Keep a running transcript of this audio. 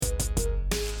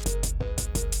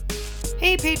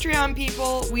Hey Patreon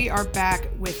people, we are back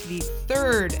with the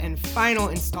third and final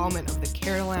installment of the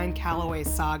Caroline Calloway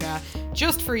saga,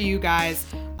 just for you guys.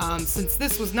 Since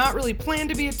this was not really planned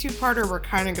to be a two-parter, we're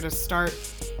kind of going to start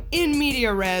in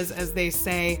media res, as they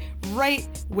say, right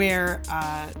where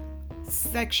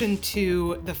Section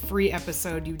 2, the free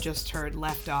episode you just heard,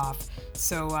 left off.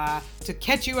 So to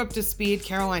catch you up to speed,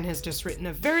 Caroline has just written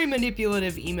a very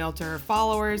manipulative email to her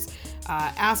followers,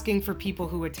 asking for people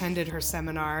who attended her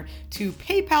seminar to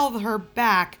PayPal her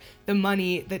back the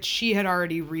money that she had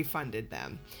already refunded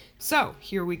them. So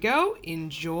here we go.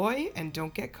 Enjoy and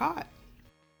don't get caught.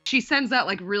 She sends that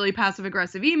like really passive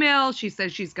aggressive email. She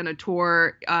says she's going to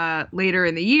tour later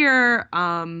in the year.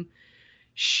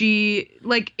 She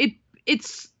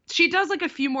does like a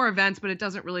few more events, but it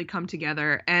doesn't really come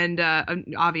together. And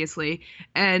obviously,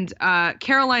 and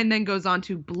Caroline then goes on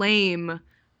to blame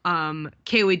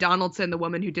Kaylee Donaldson, the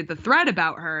woman who did the thread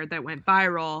about her that went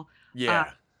viral,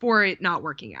 for it not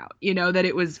working out. You know, that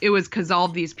it was because all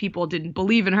of these people didn't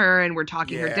believe in her and were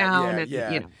talking her down.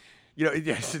 You know,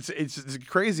 yes, it's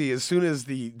crazy. As soon as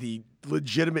the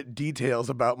legitimate details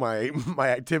about my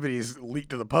activities leaked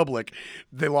to the public,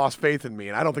 they lost faith in me,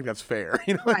 and I don't think that's fair.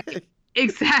 You know, right.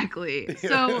 Exactly.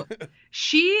 So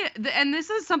and this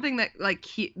is something that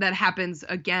that happens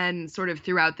again sort of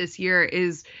throughout this year,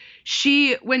 is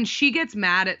when she gets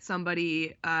mad at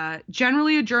somebody,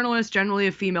 generally a journalist, generally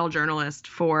a female journalist,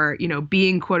 for, you know,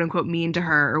 being quote unquote mean to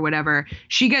her or whatever,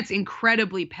 she gets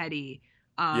incredibly petty.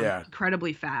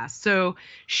 Incredibly fast. So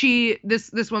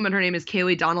this woman, her name is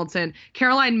Kaylee Donaldson.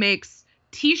 Caroline makes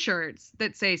t-shirts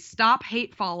that say "Stop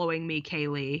hate following me,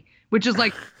 Kaylee," which is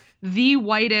like the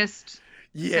whitest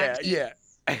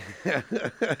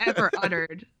ever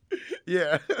uttered.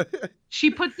 Yeah. She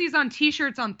puts these on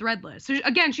t-shirts on Threadless. So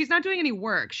again, she's not doing any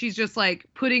work. She's just like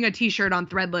putting a t-shirt on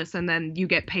Threadless, and then you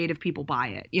get paid if people buy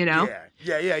it, you know?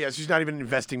 Yeah. She's not even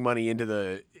investing money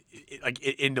into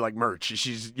into merch.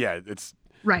 It's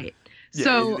right.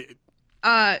 So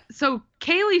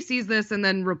Kaylee sees this and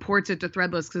then reports it to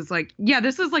Threadless because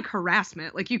this is like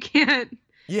harassment. Like you can't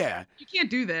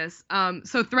do this.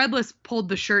 So Threadless pulled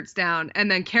the shirts down,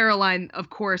 and then Caroline, of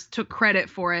course, took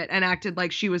credit for it and acted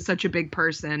like she was such a big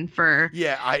person for.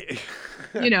 This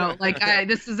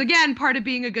is again part of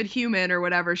being a good human or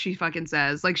whatever she fucking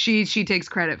says. Like she takes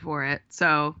credit for it.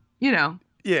 So, you know.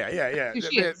 Yeah.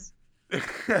 She is.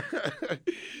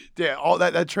 Yeah, all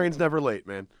that train's never late,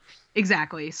 man.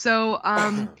 Exactly. So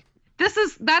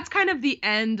that's kind of the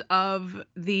end of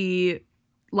the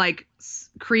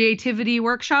creativity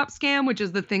workshop scam, which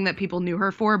is the thing that people knew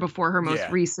her for before her most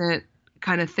recent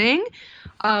kind of thing.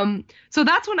 So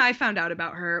that's when I found out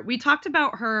about her. We talked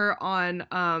about her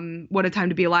on What a Time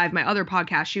to Be Alive, my other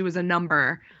podcast. She was a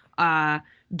number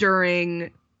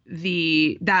during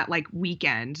that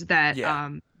weekend that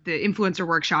the influencer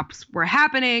workshops were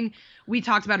happening. We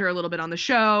talked about her a little bit on the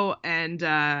show, and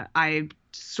I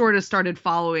sort of started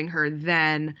following her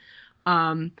then.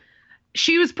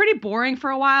 She was pretty boring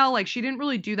for a while. Like, she didn't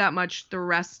really do that much the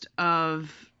rest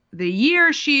of the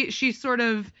year. She lives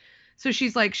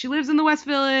in the West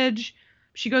Village.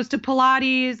 She goes to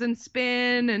Pilates and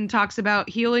spin and talks about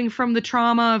healing from the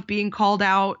trauma of being called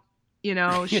out. You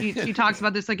know, she talks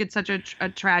about this like it's such a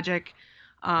tragic,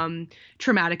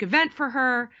 traumatic event for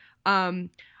her.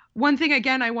 One thing,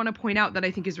 again, I want to point out that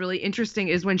I think is really interesting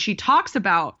is when she talks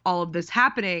about all of this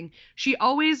happening, she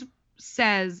always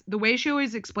says, the way she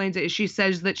always explains it is she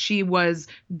says that she was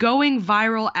going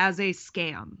viral as a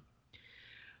scam,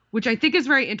 which I think is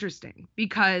very interesting,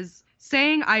 because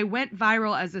saying I went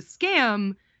viral as a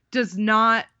scam does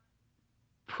not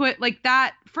put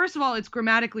that. First of all, it's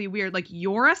grammatically weird. Like,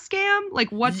 you're a scam?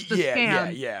 Like, what's the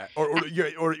scam? Yeah. Or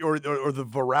the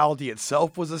virality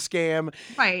itself was a scam.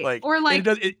 Right.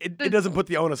 It doesn't put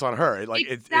the onus on her.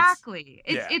 Exactly.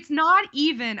 It's not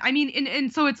even. I mean,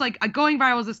 and so it's like going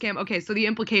viral is a scam. Okay, so the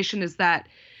implication is that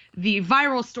the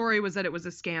viral story was that it was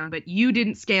a scam, but you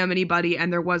didn't scam anybody and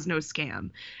there was no scam.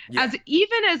 Yeah.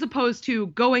 As opposed to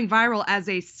going viral as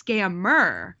a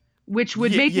scammer, which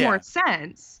would make more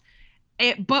sense.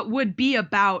 But would be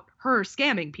about her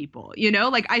scamming people, you know?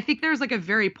 Like, I think there's a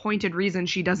very pointed reason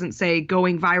she doesn't say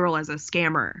going viral as a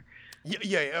scammer.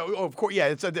 Yeah, of course.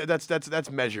 Yeah, that's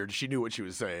measured. She knew what she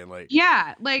was saying.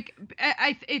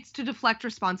 It's to deflect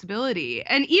responsibility.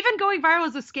 And even going viral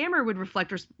as a scammer would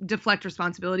deflect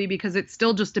responsibility, because it's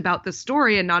still just about the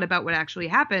story and not about what actually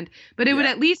happened. But it would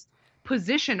at least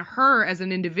position her as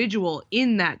an individual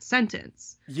in that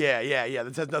sentence. Yeah.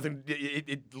 That has nothing.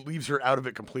 It leaves her out of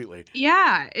it completely.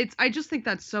 Yeah, I just think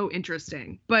that's so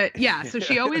interesting. But yeah, so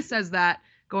she always says that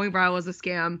going viral is a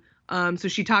scam. So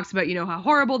she talks about, how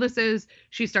horrible this is.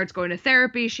 She starts going to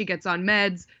therapy. She gets on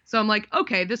meds. So I'm like,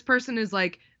 okay, this person is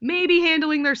like maybe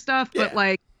handling their stuff, but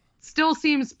like still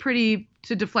seems pretty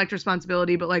to deflect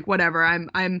responsibility, but like whatever.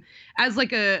 I'm as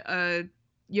like a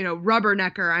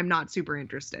rubbernecker, I'm not super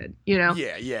interested,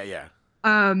 Yeah.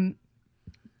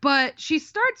 But she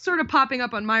starts sort of popping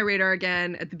up on my radar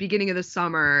again at the beginning of the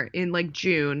summer in like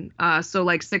June. So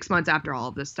like 6 months after all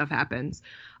of this stuff happens.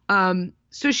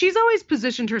 So she's always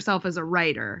positioned herself as a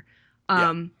writer.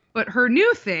 But her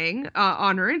new thing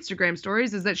on her Instagram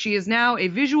stories is that she is now a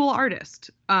visual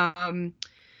artist.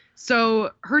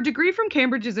 So her degree from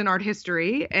Cambridge is in art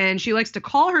history, and she likes to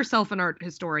call herself an art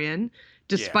historian,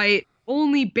 despite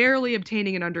only barely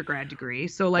obtaining an undergrad degree.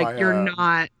 So like you're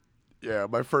not. Yeah,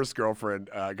 my first girlfriend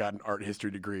got an art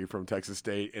history degree from Texas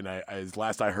State, and as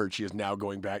last I heard, she is now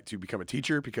going back to become a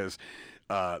teacher because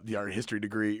the art history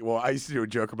degree. Well, I used to do a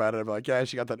joke about it. I'm like, yeah,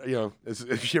 she got that.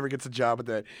 If she ever gets a job at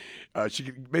that, she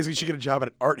get a job at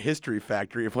an art history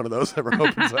factory if one of those ever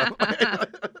opens up.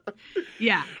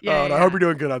 Yeah. I hope you're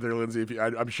doing good out there, Lindsay.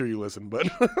 I'm sure you listen, but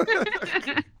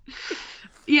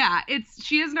yeah,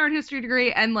 she has an art history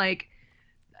degree, and like,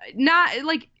 not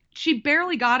like. She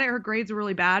barely got it. Her grades were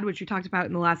really bad, which we talked about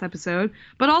in the last episode.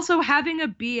 But also having a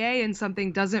BA in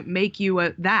something doesn't make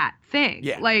you that thing.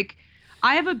 Yeah. Like,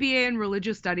 I have a BA in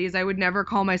religious studies. I would never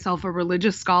call myself a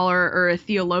religious scholar or a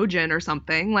theologian or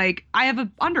something. Like, I have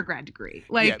an undergrad degree.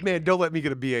 Like, yeah, man, don't let me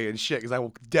get a BA in shit, because I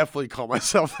will definitely call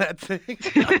myself that thing.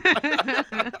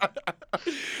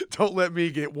 Don't let me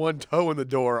get one toe in the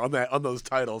door on those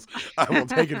titles. I will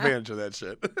take advantage of that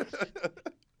shit.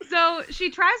 So she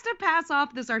tries to pass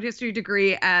off this art history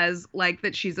degree as like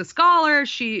that she's a scholar.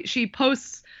 She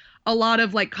posts a lot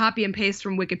of like copy and paste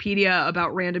from Wikipedia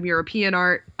about random European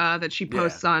art that she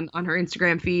posts on her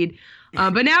Instagram feed.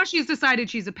 But now she's decided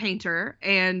she's a painter,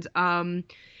 and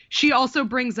she also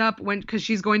brings up because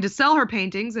she's going to sell her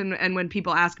paintings, and when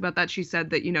people ask about that, she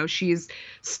said that she's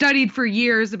studied for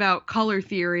years about color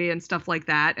theory and stuff like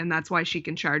that, and that's why she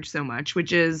can charge so much,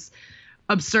 which is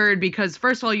absurd because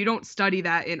first of all, you don't study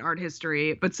that in art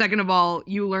history, but second of all,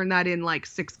 you learn that in like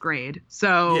 6th grade.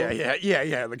 So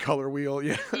yeah, the color wheel,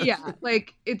 yeah,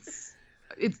 like it's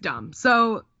dumb.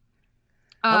 So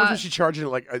how much is she charging?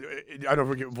 Like, I don't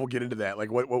know if we'll get into that.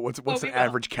 Like, what's an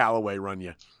average Callaway run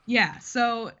you? Yeah,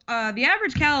 so the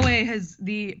average Callaway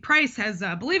the price has,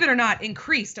 believe it or not,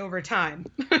 increased over time.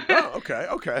 Oh, okay,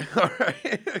 all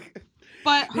right.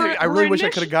 But I really wish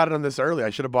I could have got it on this early. I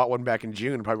should have bought one back in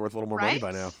June. Probably worth a little more money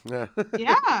by now. Yeah.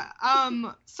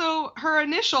 Yeah. So her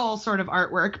initial sort of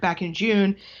artwork back in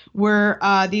June were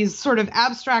these sort of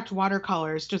abstract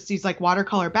watercolors, just these like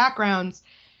watercolor backgrounds,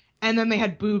 and then they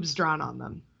had boobs drawn on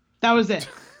them. That was it.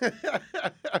 That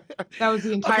was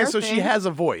the entire thing. Okay, so she has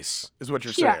a voice, is what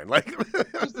you're saying. Like,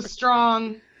 just a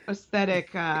strong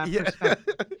aesthetic perspective.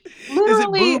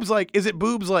 Is it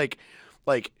boobs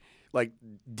like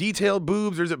detailed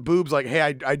boobs, or is it boobs like, hey,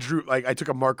 I drew, like, I took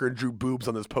a marker and drew boobs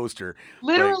on this poster?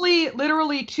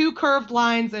 Literally 2 curved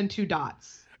lines and 2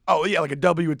 dots. Oh yeah, like a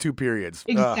W with 2 periods.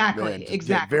 Exactly.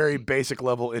 Exactly. Very basic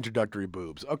level introductory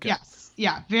boobs. Okay. Yes.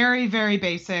 Yeah. Very, very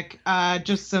basic.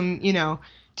 Just some,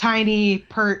 tiny,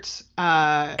 perky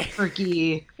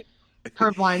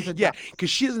curved lines. And yeah, because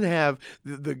she doesn't have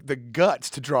the guts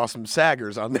to draw some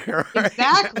saggers on there. Right?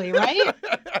 Exactly, right?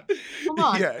 Come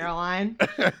on, Caroline.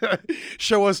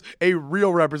 Show us a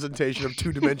real representation of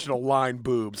 2-dimensional line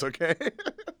boobs, okay?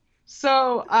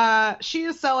 So she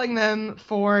is selling them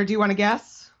for, do you want to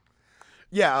guess?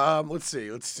 Yeah, let's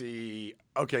see.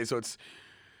 Okay, so it's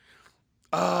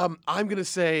I'm going to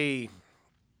say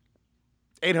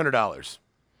 $800.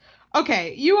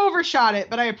 Okay, you overshot it,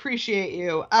 but I appreciate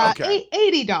you. Okay.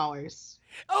 $80.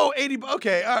 Oh, 80.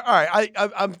 Okay, all right.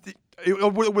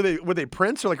 Were they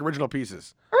prints or like original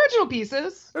pieces? Original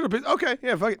pieces. Okay,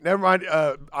 yeah, fuck it. Never mind.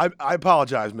 I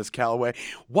apologize, Miss Callaway.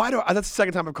 That's the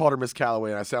second time I've called her Miss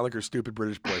Callaway, and I sound like her stupid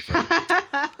British boyfriend.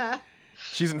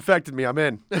 She's infected me. I'm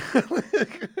in.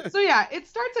 So yeah, it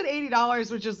starts at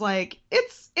 $80, which is like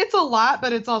it's a lot,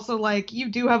 but it's also like you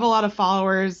do have a lot of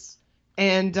followers,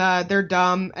 and they're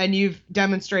dumb, and you've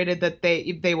demonstrated that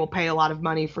they will pay a lot of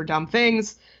money for dumb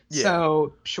things. Yeah.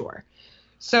 So sure.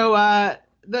 So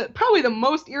probably the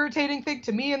most irritating thing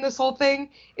to me in this whole thing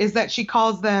is that she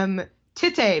calls them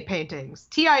Tittays paintings.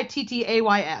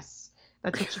 Tittays.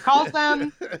 That's what she calls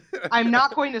them. I'm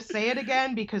not going to say it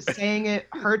again because saying it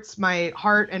hurts my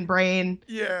heart and brain.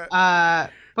 Yeah.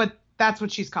 But that's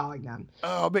what she's calling them.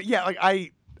 Oh, but yeah, like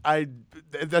I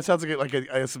that sounds like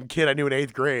some kid I knew in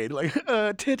 8th grade, like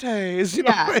Tittays. You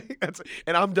know?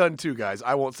 And I'm done too, guys.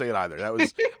 I won't say it either.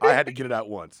 I had to get it out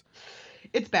once.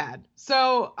 It's bad.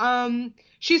 So,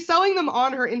 she's selling them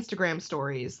on her Instagram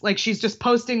stories. Like, she's just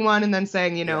posting one and then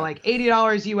saying, like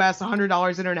 $80 US,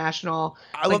 $100 international.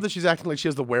 I love that she's acting like she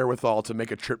has the wherewithal to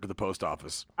make a trip to the post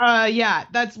office. Yeah,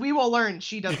 we will learn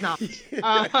she does not.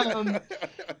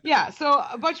 Yeah, so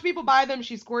a bunch of people buy them.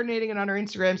 She's coordinating it on her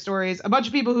Instagram stories. A bunch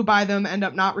of people who buy them end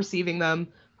up not receiving them.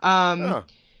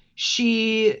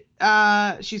 She's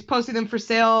posting them for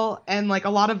sale, and like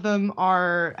a lot of them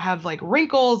have like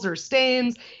wrinkles or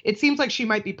stains. It seems like she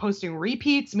might be posting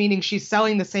repeats, meaning she's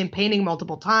selling the same painting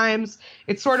multiple times.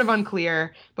 It's sort of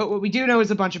unclear, but what we do know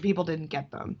is a bunch of people didn't get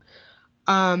them.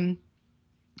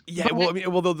 Yeah,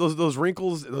 those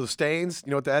wrinkles, those stains,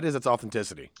 you know what that is? That's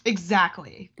authenticity.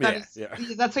 Exactly.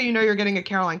 That's how you know you're getting a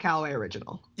Caroline Calloway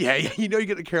original. Yeah, you know you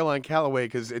get a Caroline Calloway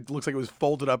because it looks like it was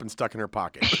folded up and stuck in her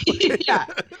pocket. Yeah.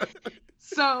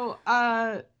 So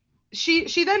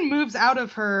she then moves out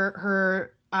of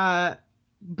her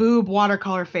boob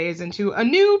watercolor phase into a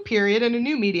new period and a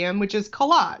new medium, which is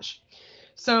collage.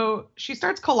 So she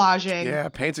starts collaging. Yeah,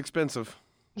 paint's expensive.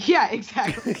 Yeah,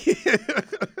 exactly.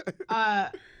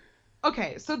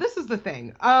 Okay, so this is the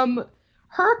thing.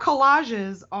 Her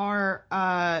collages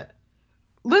are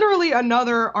literally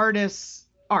another artist's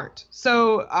art.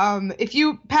 So if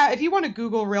you want to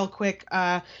Google real quick,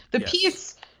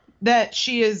 piece that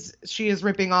she is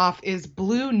ripping off is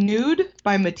Blue Nude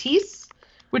by Matisse,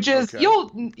 which is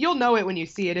you'll know it when you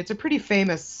see it. It's a pretty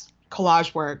famous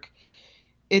collage work.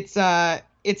 It's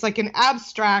like an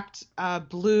abstract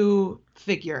blue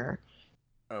figure.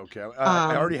 Okay.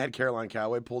 I already had Caroline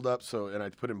Calloway pulled up, and I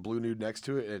put in Blue Nude next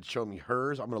to it, and it showed me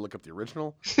hers. I'm gonna look up the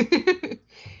original.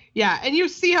 Yeah, and you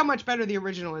see how much better the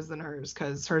original is than hers,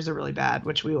 because hers are really bad,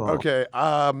 which we will. Okay.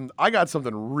 I got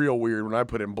something real weird when I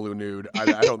put in Blue Nude. I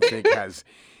don't think has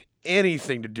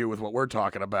anything to do with what we're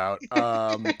talking about.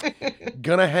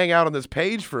 Gonna hang out on this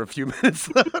page for a few minutes.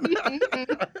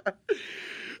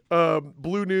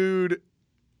 Blue Nude.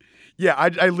 Yeah, I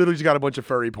literally just got a bunch of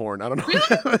furry porn. I don't know.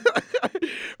 Really?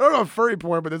 I don't know furry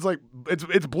porn, but it's like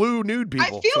it's blue nude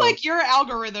people. I feel like your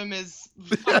algorithm is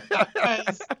fucked up,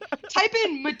 'cause type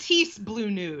in Matisse Blue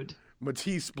Nude.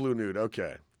 Matisse Blue Nude.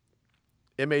 Okay.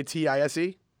 Matisse.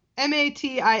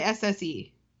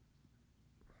 Matisse.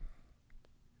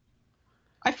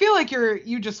 I feel like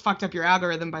you just fucked up your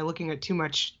algorithm by looking at too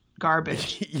much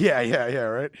garbage. Yeah.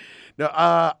 Right.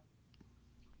 No.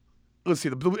 Let's see.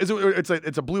 The blue.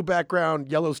 It's a blue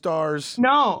background, yellow stars.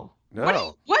 No.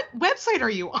 No. What website are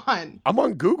you on? I'm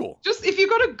on Google. Just if you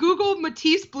go to Google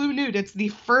Matisse Blue Nude, it's the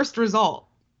first result.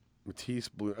 Matisse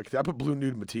Blue. Okay, I put Blue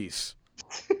Nude Matisse.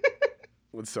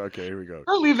 Okay, here we go.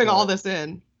 We're leaving all this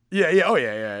in. Yeah. Oh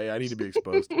yeah. I need to be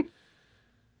exposed.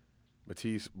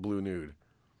 Matisse Blue Nude.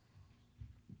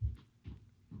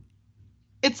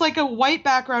 It's like a white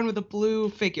background with a blue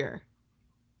figure.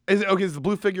 Is the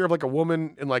blue figure of like a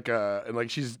woman and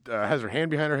she's has her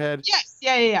hand behind her head? Yes.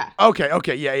 Yeah.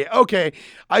 Okay. Yeah. Okay.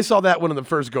 I saw that one in the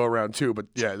first go around too, but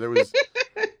yeah, there was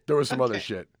some other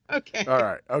shit. Okay. All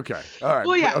right.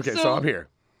 Well, yeah. Okay, so I'm here.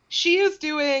 She is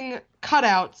doing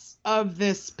cutouts of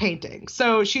this painting.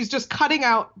 So she's just cutting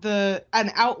out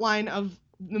an outline of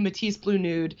the Matisse Blue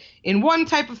Nude in one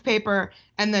type of paper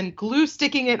and then glue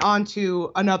sticking it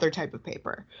onto another type of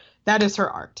paper. That is her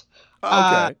art.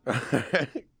 Okay.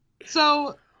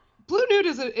 So Blue Nude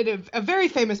is a very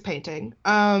famous painting.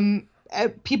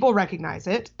 People recognize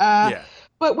it. Yeah.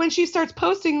 But when she starts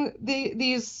posting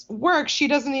these works, she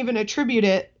doesn't even attribute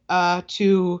it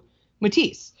to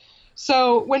Matisse.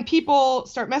 So when people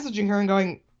start messaging her and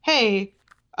going, hey,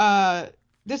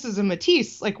 this is a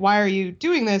Matisse, like, why are you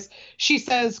doing this? She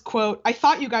says, quote, I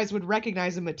thought you guys would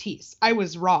recognize a Matisse. I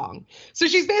was wrong. So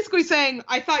she's basically saying,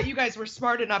 I thought you guys were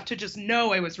smart enough to just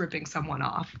know I was ripping someone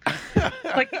off.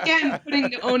 Like, again, putting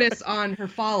the onus on her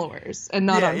followers and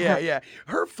not on her. Yeah.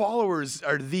 Her followers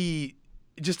are the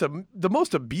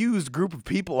most abused group of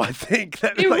people, I think.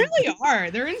 They really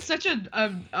are. They're in such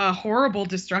a horrible,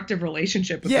 destructive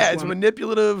relationship with it's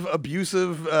manipulative,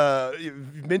 abusive,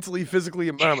 mentally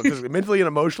and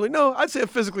emotionally. No, I'd say a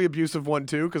physically abusive one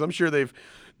too, because I'm sure they've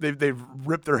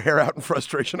ripped their hair out in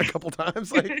frustration a couple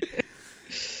times. Like,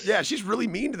 yeah, she's really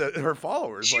mean to her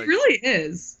followers. She really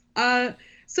is.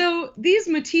 So these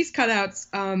Matisse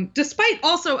cutouts, despite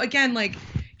also, again, like,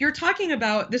 you're talking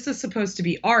about, this is supposed to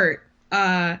be art.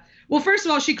 Well, first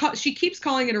of all, she keeps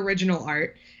calling it original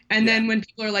art. And then when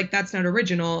people are like, that's not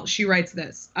original, she writes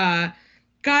this.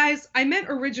 Guys, I meant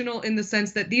original in the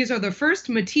sense that these are the first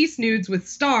Matisse nudes with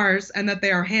stars and that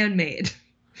they are handmade.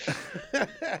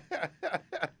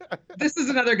 This is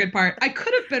another good part. I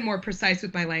could have been more precise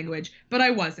with my language, but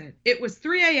I wasn't. It was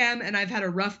 3 a.m. and I've had a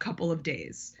rough couple of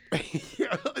days.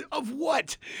 Of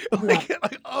what? What?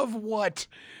 Like, of what,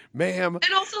 ma'am?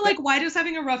 And also, like, why does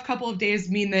having a rough couple of days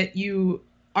mean that you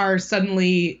are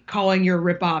suddenly calling your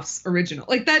ripoffs original?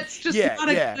 Like, that's just not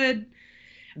a good.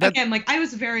 Again, like, I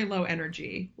was very low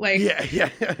energy. Like, yeah.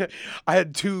 I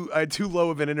had too low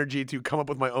of an energy to come up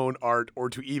with my own art or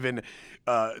to even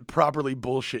properly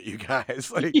bullshit you guys.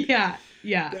 Like, yeah.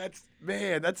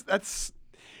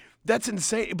 That's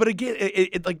insane. But again,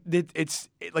 it's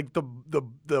like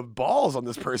the balls on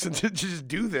this person to just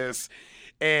do this,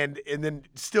 and then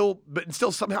still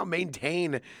somehow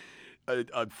maintain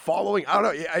a following. I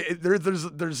don't know.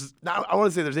 There's not. I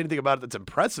want to say there's anything about it that's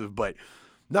impressive, but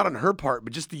not on her part.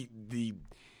 But just the.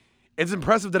 It's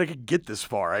impressive that I could get this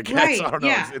far. I guess. Right. I don't know.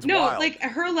 Yeah. It's no, wild. like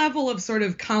her level of sort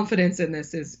of confidence in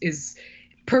this is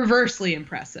perversely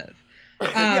impressive.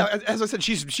 Yeah, as I said,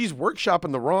 she's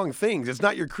workshopping the wrong things. It's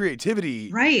not your creativity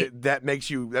that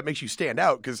makes you stand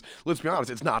out. Because let's be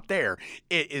honest, it's not there.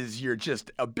 It is your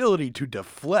just ability to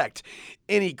deflect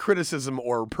any criticism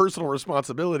or personal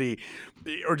responsibility,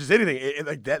 or just anything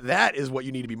like that. That is what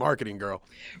you need to be marketing, girl.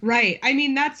 Right. I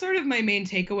mean, that's sort of my main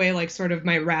takeaway. Like, sort of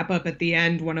my wrap up at the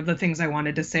end. One of the things I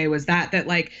wanted to say was that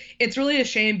like it's really a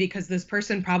shame because this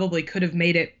person probably could have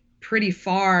made it pretty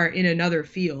far in another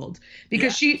field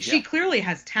because she clearly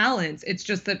has talents. It's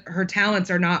just that her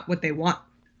talents are not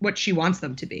what she wants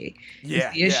them to be.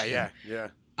 Yeah.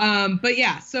 But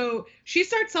yeah, so she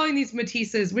starts selling these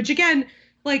Matisses, which again,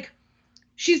 like,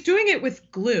 she's doing it with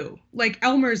glue, like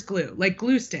Elmer's glue, like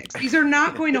glue sticks. These are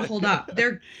not going to hold up.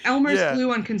 They're Elmer's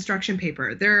glue on construction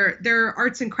paper. They're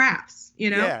arts and crafts,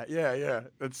 you know? Yeah.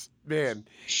 That's, man.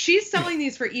 She's selling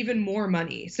these for even more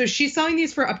money. So she's selling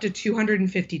these for up to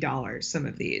 $250, some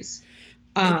of these.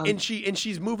 And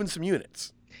she's moving some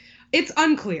units. It's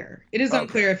unclear. It is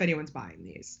unclear if anyone's buying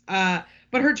these.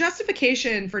 But her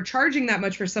justification for charging that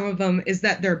much for some of them is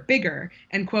that they're bigger.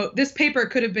 And, quote, this paper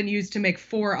could have been used to make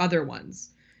 4 other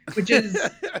ones, which is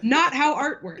not how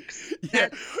art works.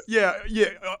 Yeah.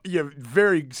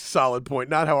 Very solid point.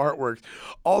 Not how art works.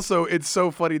 Also, it's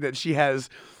so funny that she has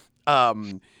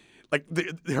like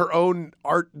her own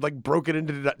art like broken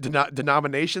into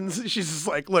denominations. She's just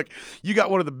like, look, you got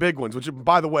one of the big ones, which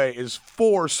by the way is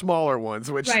 4 smaller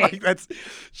ones, which like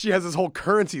she has this whole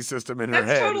currency system in her head.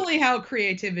 That's totally how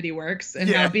creativity works and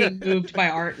how being moved by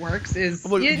art works is.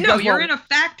 Look, you're in a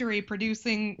factory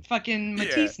producing fucking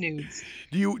Matisse nudes.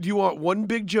 Do you want 1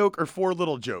 big joke or 4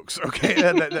 little jokes? Okay,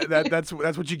 that's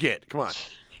what you get. Come on.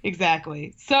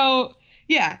 Exactly. So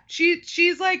yeah,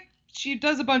 she's like. She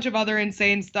does a bunch of other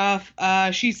insane stuff.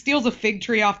 She steals a fig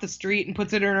tree off the street and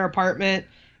puts it in her apartment,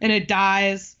 and it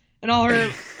dies. And all her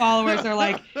followers are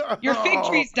like, your fig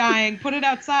tree's dying, put it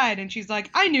outside. And she's like,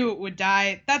 I knew it would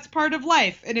die. That's part of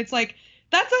life. And it's like,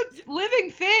 that's a living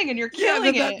thing, and you're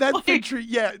killing it. That like, fig tree,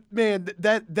 man,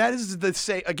 that is the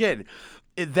same, again,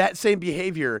 that same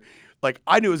behavior. Like,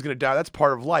 I knew it was going to die. That's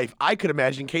part of life. I could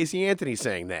imagine Casey Anthony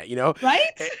saying that, you know?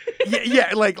 Right?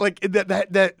 Like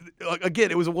that again,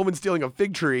 it was a woman stealing a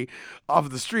fig tree off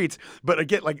of the streets. But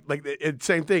again, like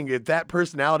same thing. If that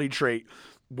personality trait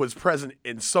was present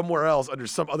in somewhere else under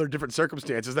some other different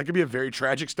circumstances, that could be a very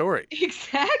tragic story.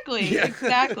 Exactly.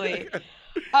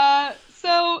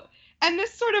 So, and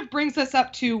this sort of brings us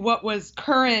up to what was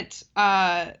current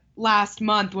last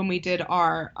month when we did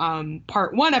our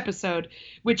part 1 episode,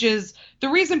 which is the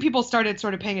reason people started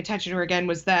sort of paying attention to her again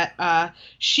was that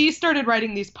she started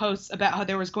writing these posts about how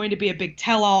there was going to be a big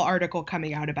tell-all article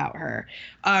coming out about her,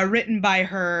 written by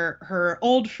her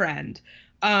old friend.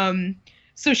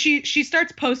 So she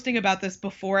starts posting about this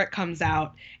before it comes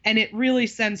out, and it really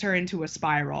sends her into a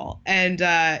spiral. And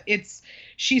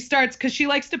she starts, because she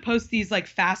likes to post these like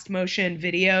fast motion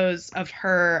videos of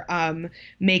her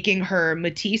making her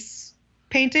Matisse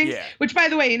paintings, which, by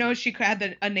the way, you know, she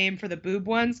had a name for the boob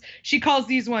ones. She calls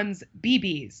these ones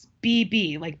BBs,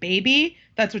 BB, like baby.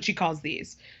 That's what she calls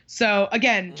these. So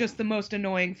again, just the most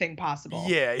annoying thing possible.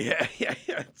 Yeah.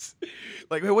 It's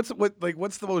like, what's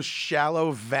the most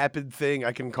shallow, vapid thing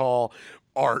I can call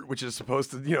art, which is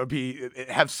supposed to, you know,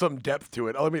 have some depth to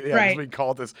it. Let me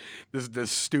call it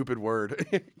this stupid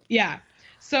word. Yeah.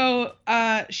 So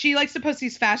she likes to post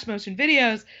these fast motion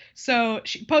videos. So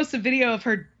she posts a video of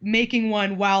her making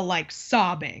one while like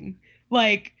sobbing,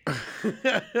 like,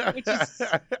 which is,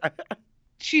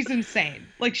 she's insane.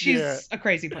 Like, she's a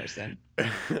crazy person.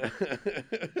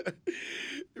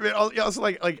 Also,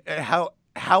 like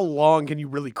how long can you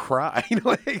really cry? You know,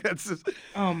 like, that's just...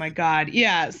 Oh my God.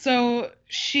 Yeah. So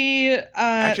she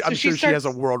actually, I'm sure she has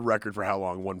a world record for how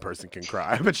long one person can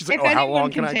cry. But she's like, oh, how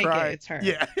long can I cry? It's her.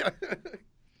 Yeah.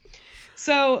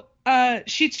 So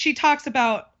she talks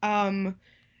about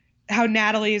how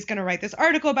Natalie is going to write this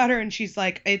article about her, and she's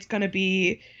like, it's going to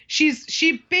be,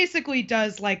 she basically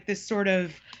does like this sort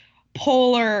of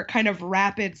polar kind of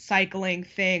rapid cycling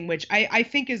thing, which I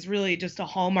think is really just a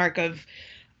hallmark of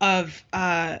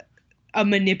a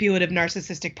manipulative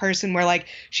narcissistic person, where like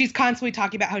she's constantly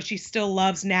talking about how she still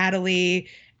loves Natalie,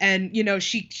 and you know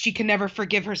she can never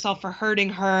forgive herself for hurting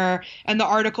her, and the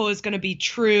article is going to be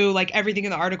true, like everything in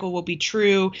the article will be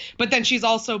true, but then she's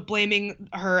also blaming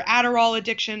her Adderall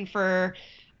addiction for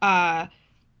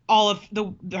all of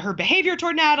her behavior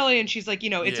toward Natalie, and she's like, you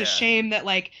know, it's a shame that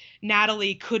like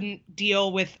Natalie couldn't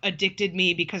deal with addicted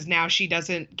me because now she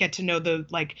doesn't get to know the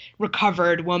like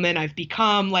recovered woman I've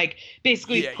become, like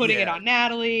basically putting it on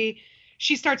Natalie.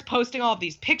 She starts posting all of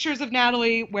these pictures of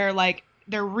Natalie where like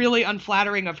they're really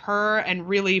unflattering of her and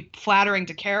really flattering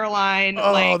to Caroline.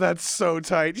 Oh, like, that's so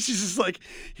tight. She's just like,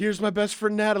 here's my best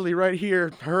friend Natalie right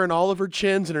here. Her and all of her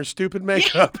chins and her stupid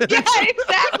makeup. Yeah,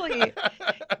 exactly.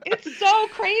 It's so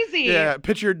crazy. Yeah,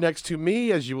 pictured next to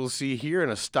me, as you will see here, in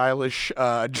a stylish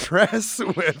dress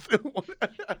with...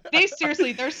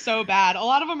 They're so bad. A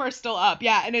lot of them are still up.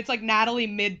 Yeah, and it's like Natalie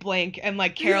mid-blink and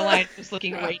like Caroline just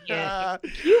looking radiant.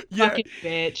 You fucking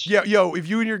bitch. Yeah, yo, if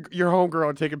you and your homegirl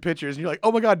are taking pictures and you're like,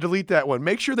 oh my God, delete that one,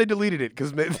 make sure they deleted it,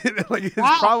 because like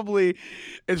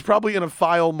it's probably in a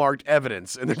file marked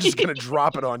evidence, and they're just going to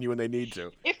drop it on you when they need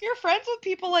to. If you're friends with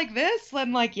people like this,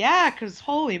 then like, yeah, because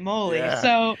holy moly.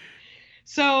 Yeah.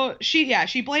 So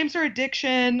she blames her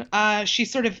addiction.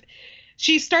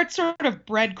 She starts sort of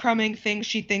breadcrumbing things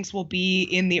she thinks will be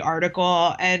in the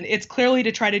article, and it's clearly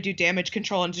to try to do damage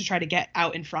control and to try to get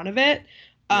out in front of it.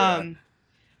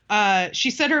 She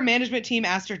said her management team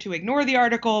asked her to ignore the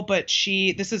article, but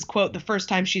this is, quote, the first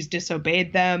time she's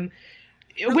disobeyed them.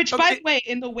 Which, by the way,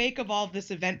 in the wake of all of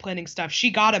this event planning stuff, she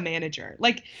got a manager.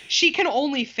 Like, she can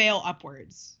only fail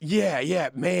upwards. Yeah,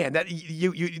 man. That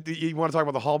you want to talk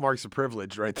about the hallmarks of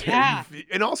privilege right there. Yeah.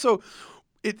 And also,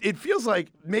 it feels like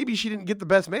maybe she didn't get the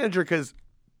best manager because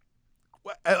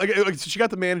like she got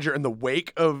the manager in the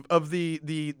wake of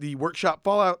the workshop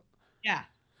fallout. Yeah.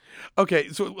 Okay,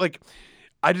 so like,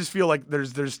 I just feel like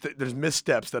there's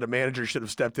missteps that a manager should have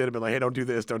stepped in and been like, hey, don't do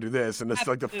this, and it's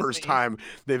like the first time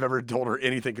they've ever told her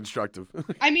anything constructive.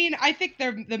 I mean, I think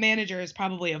the manager is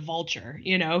probably a vulture,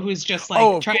 you know, who's just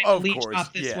like trying to leech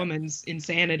off this woman's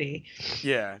insanity.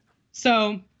 Yeah.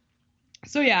 So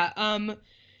yeah,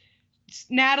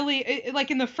 Natalie,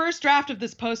 like in the first draft of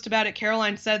this post about it,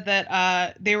 Caroline said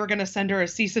that they were going to send her a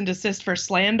cease and desist for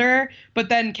slander, but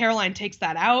then Caroline takes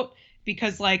that out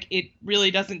because like it really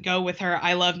doesn't go with her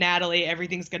I love Natalie,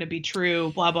 everything's going to be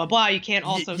true, blah blah blah. You can't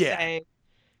also say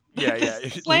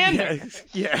slander.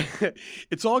 Yeah.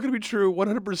 It's all going to be true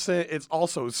 100%. It's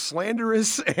also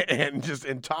slanderous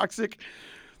and toxic.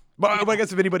 But I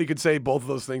guess if anybody could say both of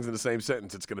those things in the same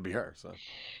sentence, it's going to be her.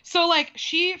 So like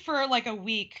for like a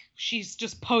week, she's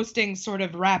just posting sort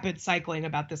of rapid cycling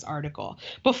about this article.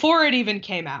 Before it even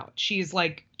came out, she's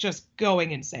like just going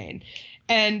insane.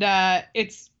 And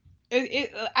it's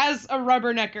as a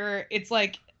rubbernecker, it's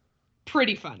like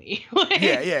pretty funny. Like,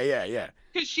 yeah.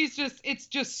 Because it's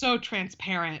just so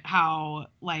transparent how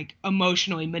like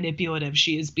emotionally manipulative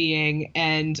she is being,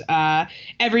 and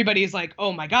everybody's like,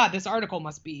 oh my God, this article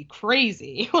must be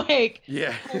crazy. Like,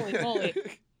 yeah, holy moly.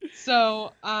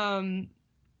 So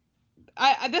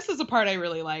this is a part I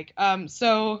really like.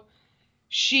 So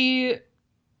she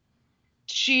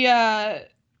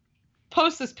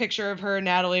posts this picture of her and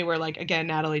Natalie where, like, again,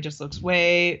 Natalie just looks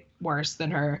way worse than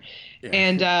her. Yeah.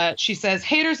 And she says,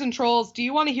 haters and trolls, do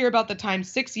you want to hear about the time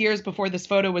 6 years before this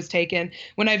photo was taken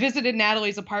when I visited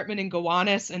Natalie's apartment in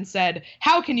Gowanus and said,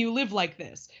 how can you live like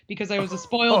this? Because I was a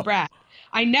spoiled brat.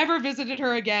 I never visited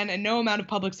her again, and no amount of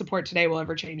public support today will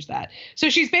ever change that. So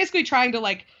she's basically trying to,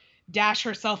 like, dash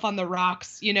herself on the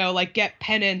rocks, you know, like get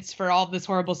penance for all this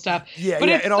horrible stuff. Yeah, but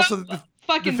and so also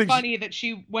fucking funny that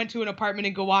she went to an apartment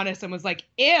in Gowanus and was like,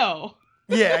 ew.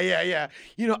 Yeah.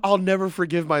 You know, I'll never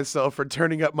forgive myself for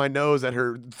turning up my nose at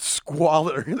her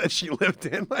squalor that she lived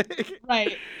in. Like,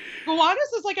 right.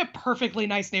 Gowanus is like a perfectly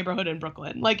nice neighborhood in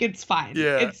Brooklyn. Like, it's fine.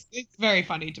 Yeah. It's very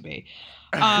funny to me.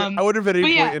 I wonder if at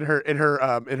any point in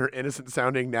her innocent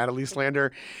sounding Natalie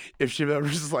slander, if she ever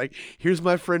was just like, here's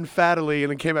my friend Fattily,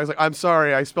 and then came back and was like, I'm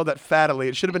sorry, I spelled that Fattily.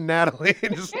 It should have been Natalie.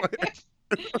 And just like...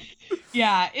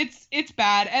 Yeah, it's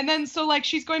bad. And then so like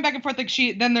she's going back and forth, like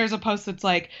then there's a post that's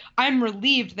like, I'm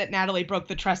relieved that Natalie broke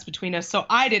the trust between us so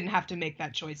I didn't have to make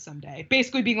that choice someday.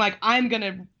 Basically being like, I'm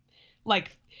gonna,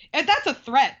 like, and that's a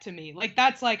threat to me. Like,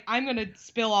 that's like, I'm gonna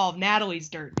spill all of Natalie's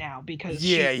dirt now because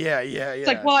It's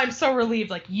like, well, I'm so relieved,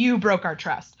 like, you broke our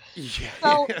trust. Yeah.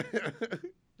 So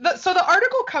So the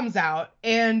article comes out,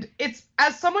 and it's,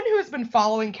 as someone who has been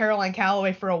following Caroline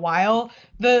Calloway for a while,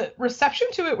 the reception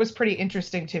to it was pretty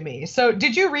interesting to me. So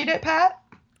did you read it, Pat?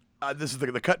 This is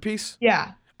the cut piece?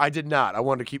 Yeah. I did not. I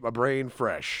wanted to keep my brain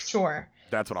fresh. Sure.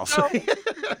 That's what I'll say.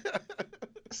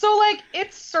 So, like,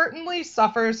 it certainly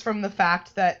suffers from the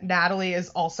fact that Natalie is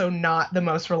also not the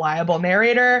most reliable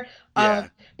narrator. Yeah.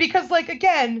 Because, like,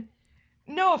 again,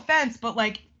 no offense, but,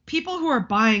 like, people who are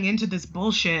buying into this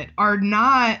bullshit are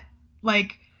not,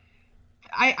 like,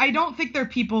 I don't think they're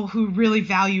people who really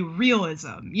value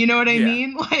realism. You know what I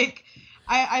mean? Like,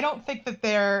 I don't think that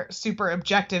they're super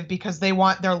objective because they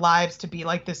want their lives to be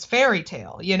like this fairy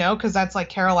tale, you know, because that's like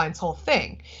Caroline's whole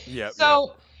thing. Yeah.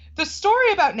 So the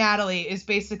story about Natalie is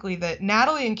basically that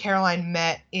Natalie and Caroline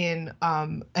met in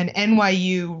an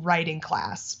NYU writing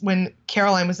class when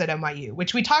Caroline was at NYU,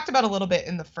 which we talked about a little bit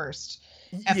in the first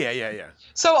episode. Yeah.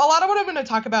 So a lot of what I'm going to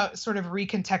talk about sort of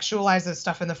recontextualizes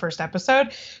stuff in the first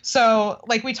episode. So,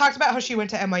 like, we talked about how she went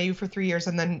to NYU for 3 years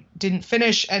and then didn't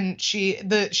finish, and she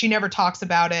never talks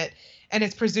about it, and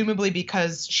it's presumably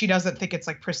because she doesn't think it's,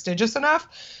 like, prestigious enough.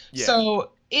 Yeah.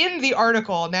 So in the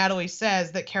article, Natalie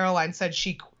says that Caroline said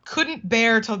she couldn't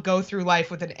bear to go through life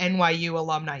with an NYU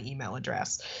alumni email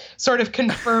address, sort of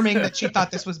confirming that she thought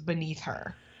this was beneath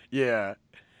her. Yeah.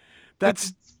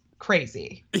 That's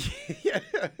crazy. Yeah.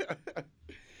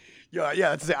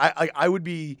 That's I would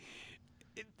be.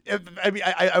 I mean,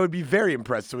 I would be very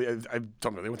impressed. So I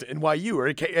don't know. They went to NYU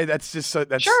or that's just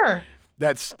that's sure.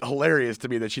 That's hilarious to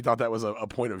me that she thought that was a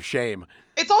point of shame.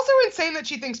 It's also insane that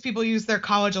she thinks people use their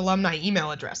college alumni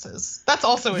email addresses. That's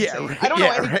also insane. Right. I don't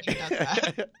know anybody who does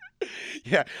that.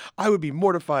 Yeah, I would be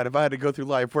mortified if I had to go through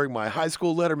life wearing my high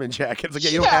school Letterman jacket. It's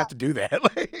like, you don't have to do that.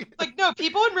 Like, no,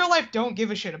 people in real life don't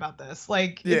give a shit about this.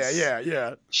 Like,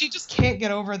 yeah. She just can't get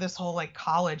over this whole, like,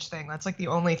 college thing. That's, like, the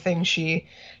only thing she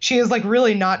is, like,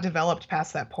 really not developed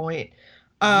past that point.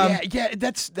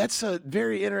 That's a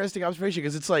very interesting observation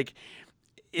because it's like,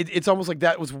 it's almost like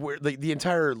that was where the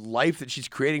entire life that she's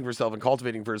creating for herself and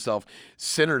cultivating for herself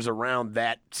centers around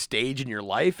that stage in your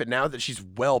life. And now that she's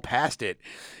well past it,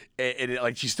 and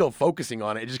like she's still focusing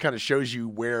on it, it just kind of shows you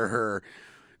where her,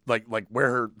 like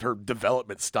where her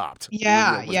development stopped.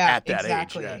 Yeah, at that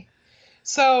exactly. age. Yeah.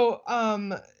 So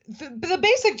the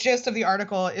basic gist of the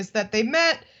article is that they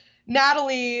met.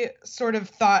 Natalie sort of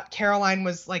thought Caroline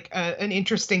was like an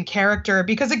interesting character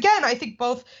because, again, I think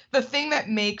both the thing that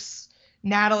makes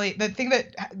Natalie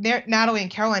and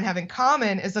Caroline have in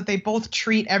common is that they both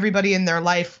treat everybody in their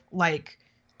life like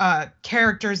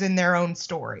characters in their own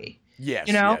story. Yes,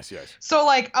 you know? Yes. So,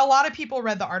 like, a lot of people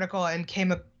read the article and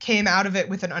came out of it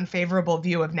with an unfavorable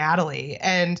view of Natalie.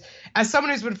 And as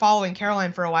someone who's been following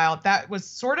Caroline for a while, that was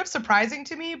sort of surprising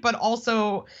to me. But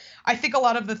also, I think a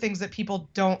lot of the things that people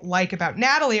don't like about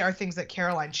Natalie are things that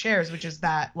Caroline shares, which is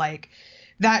that, like,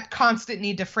 that constant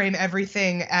need to frame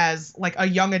everything as like a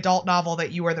young adult novel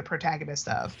that you are the protagonist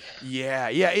of. Yeah.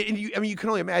 And you can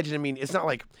only imagine. I mean, it's not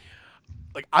like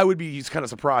I would be kind of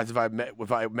surprised if I met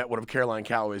one of Caroline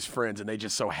Calloway's friends and they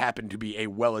just so happened to be a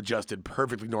well-adjusted,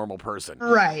 perfectly normal person.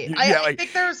 Right. I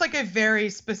think there's like a very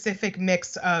specific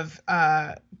mix of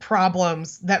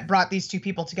problems that brought these two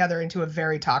people together into a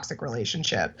very toxic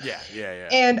relationship. Yeah.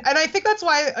 And I think that's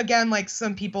why, again, like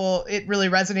some people, it really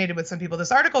resonated with some people,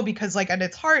 this article, because like at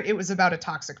its heart, it was about a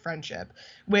toxic friendship,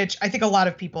 which I think a lot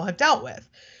of people have dealt with.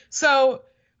 So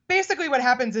basically what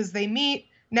happens is they meet.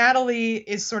 Natalie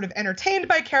is sort of entertained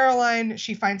by Caroline.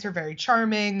 She finds her very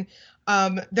charming.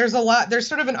 There's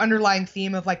sort of an underlying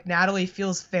theme of like Natalie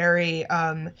feels very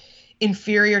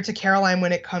inferior to Caroline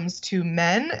when it comes to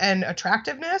men and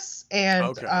attractiveness.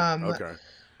 And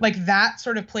like that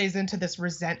sort of plays into this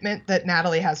resentment that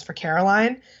Natalie has for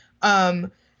Caroline.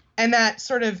 And that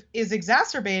sort of is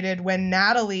exacerbated when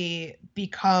Natalie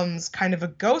becomes kind of a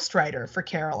ghostwriter for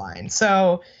Caroline.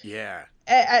 So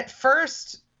at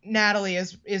first, Natalie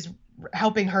is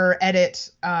helping her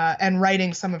edit and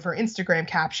writing some of her Instagram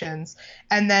captions.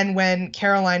 And then when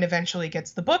Caroline eventually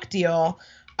gets the book deal,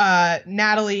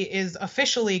 Natalie is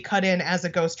officially cut in as a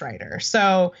ghostwriter.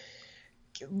 So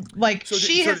like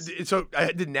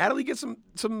did Natalie get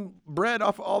some bread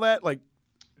off all that? Like,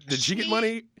 did she get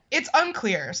money? It's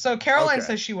unclear. So Caroline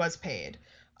says she was paid.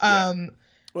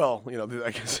 Well, you know,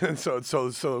 I guess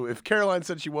so if Caroline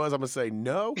said she was, I'm gonna say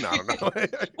no.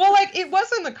 Well, like it was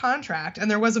in the contract,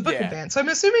 and there was a book advance, so I'm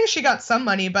assuming she got some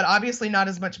money, but obviously not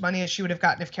as much money as she would have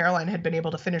gotten if Caroline had been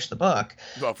able to finish the book.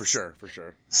 Well, for sure.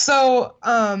 So,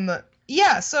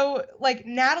 so like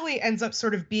Natalie ends up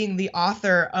sort of being the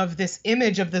author of this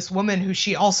image of this woman who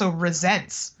she also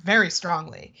resents very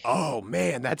strongly. Oh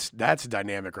man, that's a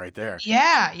dynamic right there.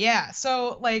 Yeah.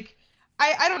 So like,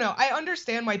 I don't know. I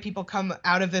understand why people come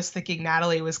out of this thinking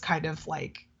Natalie was kind of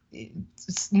like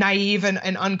naive and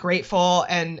ungrateful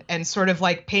and sort of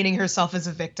like painting herself as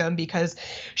a victim, because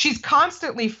she's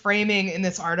constantly framing in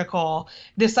this article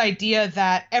this idea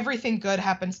that everything good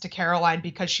happens to Caroline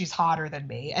because she's hotter than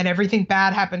me, and everything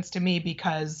bad happens to me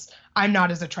because I'm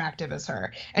not as attractive as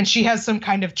her, and she has some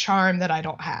kind of charm that I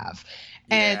don't have.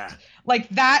 Yeah. And like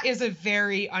that is a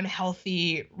very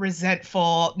unhealthy,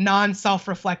 resentful,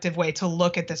 non-self-reflective way to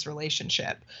look at this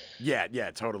relationship. Yeah,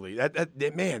 totally.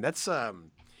 That man, that's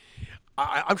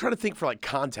I'm trying to think for like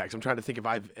context. I'm trying to think if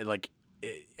I've like,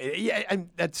 yeah, and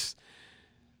that's,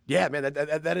 yeah, man,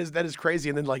 that is crazy.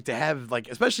 And then like to have like,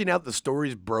 especially now that the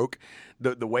story's broke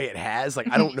the way it has,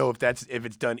 like I don't know if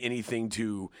it's done anything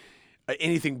to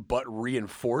anything but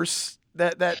reinforce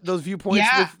that those viewpoints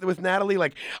with Natalie.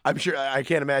 Like I'm sure I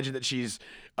can't imagine that she's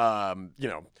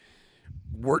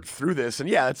worked through this, and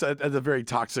yeah, that's a very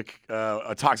toxic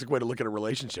way to look at a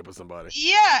relationship with somebody.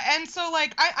 Yeah, and so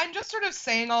like I'm just sort of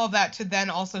saying all of that to then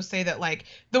also say that like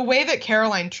the way that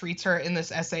Caroline treats her in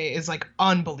this essay is like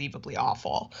unbelievably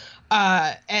awful.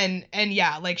 And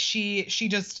yeah, like she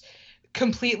just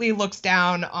completely looks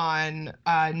down on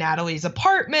Natalie's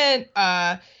apartment.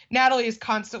 Natalie is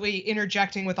constantly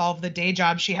interjecting with all of the day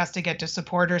jobs she has to get to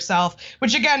support herself,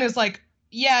 which again is like,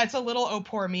 yeah, it's a little oh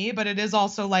poor me, but it is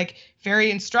also like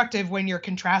very instructive when you're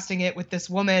contrasting it with this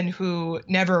woman who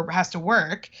never has to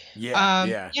work.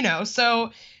 Yeah. You know,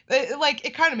 so like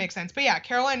it kind of makes sense. But yeah,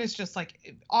 Caroline is just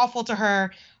like awful to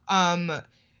her.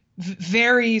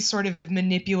 Very sort of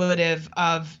manipulative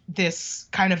of this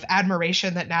kind of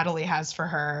admiration that Natalie has for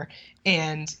her.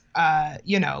 And,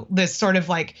 this sort of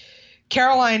like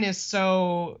Caroline is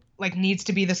so like needs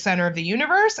to be the center of the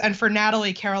universe. And for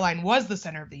Natalie, Caroline was the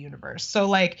center of the universe. So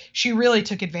like she really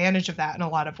took advantage of that in a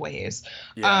lot of ways.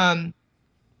 Yeah.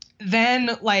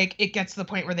 Then like it gets to the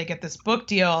point where they get this book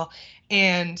deal,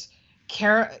 and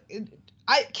Caroline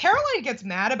gets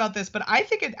mad about this, but I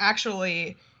think it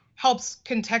actually helps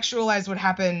contextualize what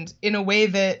happened in a way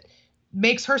that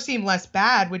makes her seem less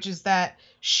bad, which is that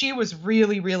she was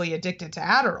really, really addicted to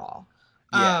Adderall.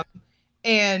 Yeah.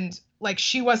 And like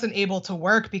she wasn't able to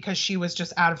work because she was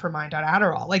just out of her mind on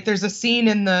Adderall. Like there's a scene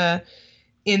in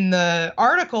the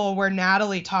article where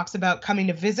Natalie talks about coming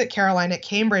to visit Caroline at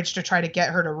Cambridge to try to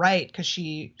get her to write because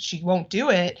she won't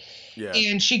do it. Yeah.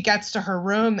 And she gets to her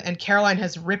room and Caroline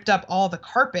has ripped up all the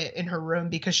carpet in her room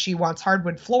because she wants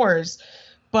hardwood floors.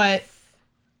 But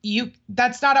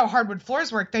that's not how hardwood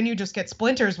floors work. Then you just get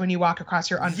splinters when you walk across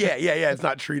your unfinished. Yeah. It's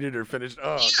not treated or finished.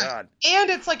 Oh God. And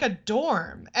it's like a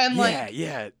dorm. And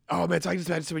yeah. Oh man, so I just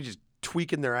imagine somebody just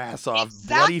tweaking their ass off,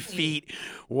 bloody feet,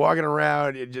 walking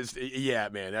around. It just, yeah,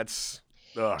 man, that's.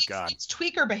 Oh God. It's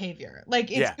tweaker behavior.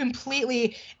 Like it's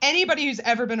completely, anybody who's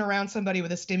ever been around somebody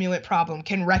with a stimulant problem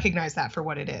can recognize that for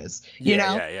what it is. You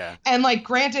know? Yeah. And like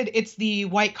granted, it's the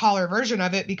white collar version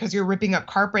of it because you're ripping up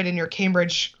carpet in your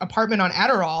Cambridge apartment on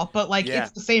Adderall, but like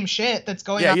it's the same shit that's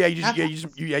going on.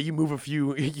 You move a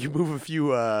few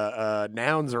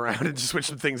nouns around and just switch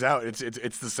some things out.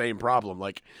 It's the same problem.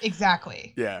 Like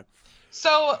exactly. Yeah.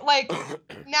 So like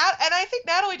and I think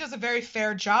Natalie does a very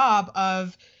fair job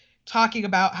of talking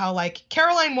about how like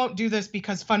Caroline won't do this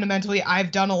because fundamentally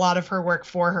I've done a lot of her work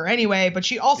for her anyway, but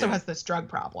she also has this drug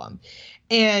problem.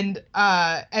 And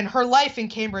her life in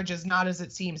Cambridge is not as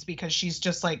it seems because she's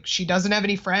just like, she doesn't have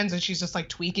any friends and she's just like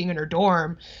tweaking in her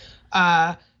dorm.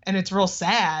 And it's real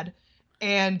sad.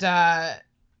 And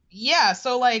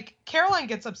so like Caroline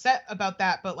gets upset about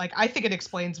that, but like I think it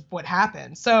explains what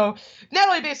happened. So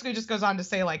Natalie basically just goes on to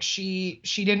say like she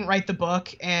didn't write the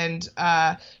book and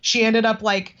she ended up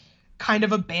like kind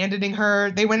of abandoning her.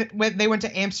 They went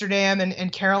to Amsterdam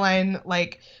and Caroline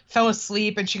like fell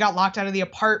asleep and she got locked out of the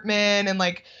apartment and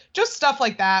like just stuff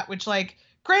like that, which like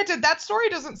granted that story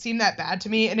doesn't seem that bad to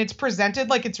me and it's presented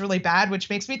like it's really bad, which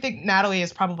makes me think Natalie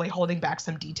is probably holding back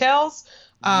some details.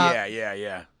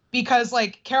 Yeah. Because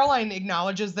like Caroline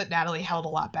acknowledges that Natalie held a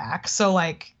lot back. So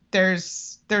like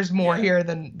there's more here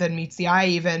than meets the eye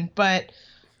even. But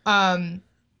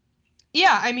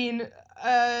I mean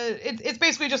it's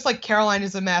basically just like Caroline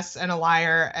is a mess and a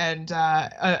liar and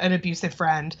an abusive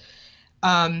friend.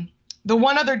 The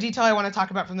one other detail I want to talk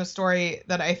about from the story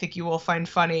that I think you will find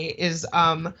funny is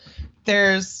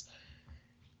there's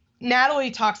Natalie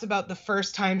talks about the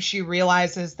first time she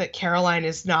realizes that Caroline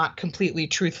is not completely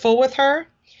truthful with her.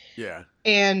 Yeah.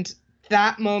 And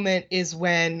that moment is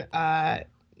when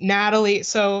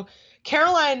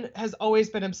Caroline has always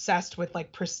been obsessed with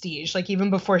like prestige. Like even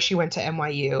before she went to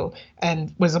NYU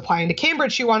and was applying to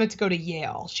Cambridge, she wanted to go to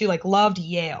Yale. She like loved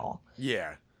Yale.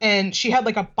 Yeah. and she had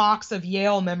like a box of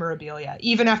Yale memorabilia,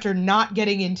 even after not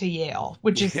getting into Yale,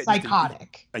 which is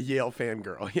psychotic. A Yale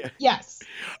fangirl, yeah. Yes.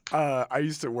 I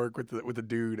used to work with the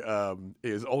dude,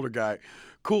 his older guy,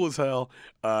 cool as hell.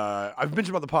 I've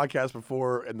mentioned about the podcast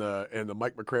before in the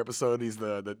Mike McCray episode. He's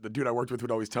the dude I worked with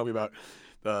would always tell me about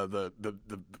the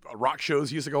rock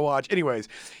shows he used to go watch. Anyways,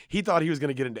 he thought he was going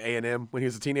to get into A&M when he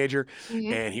was a teenager,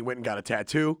 and he went and got a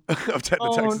tattoo of the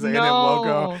Texas A&M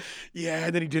logo. Yeah,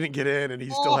 and then he didn't get in, and he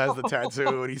still has the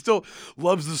tattoo, and he still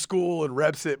loves the school and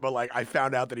reps it. But like, I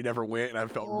found out that he never went, and I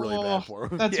felt really bad for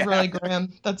him. That's really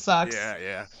grim. That sucks.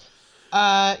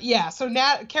 Yeah. So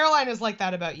Caroline is like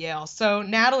that about Yale. So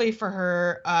Natalie, for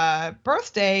her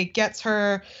birthday, gets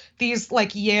her these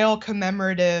like Yale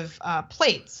commemorative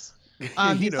plates.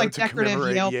 These like decorative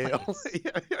Yale plates.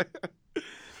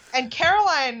 And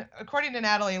Caroline, according to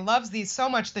Natalie, loves these so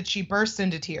much that she bursts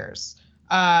into tears.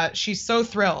 She's so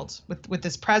thrilled with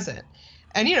this present.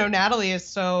 And Natalie is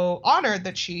so honored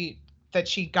that she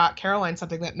got Caroline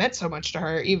something that meant so much to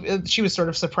her. She was sort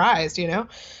of surprised,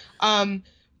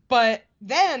 But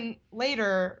then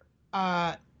later,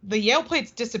 the Yale plates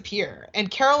disappear,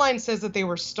 and Caroline says that they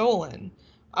were stolen.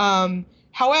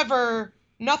 However,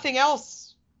 nothing else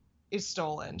is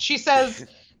stolen. She says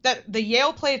that the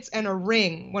Yale plates and a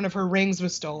ring, one of her rings,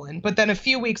 was stolen. But then a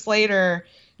few weeks later,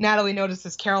 Natalie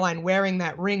notices Caroline wearing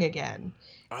that ring again.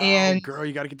 Oh, girl,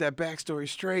 you got to get that backstory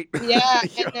straight. Yeah,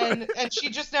 and she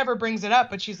just never brings it up.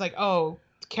 But she's like, "Oh,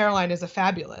 Caroline is a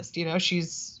fabulist.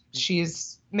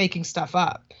 She's making stuff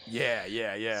up."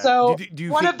 Yeah. So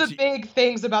one of the big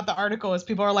things about the article is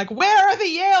people are like, "Where are the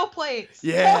Yale plates?"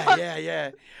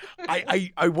 Yeah.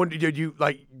 I wonder, did you,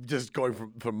 like, just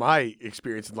going from my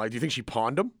experience in life, do you think she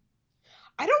pawned them?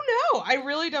 I don't know. I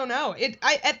really don't know.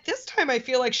 At this time, I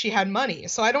feel like she had money,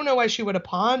 so I don't know why she would have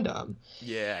pawned them.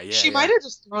 Yeah. She might have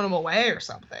just thrown them away or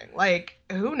something. Like,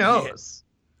 who knows?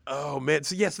 Yeah. Oh man.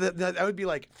 So yes, that would be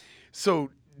like, so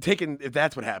taken, if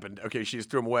that's what happened. Okay, she just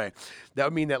threw them away. That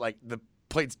would mean that like the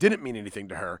plates didn't mean anything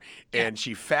to her, and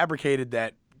she fabricated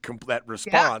that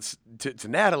response to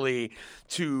Natalie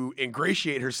to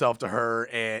ingratiate herself to her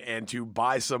and to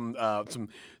buy some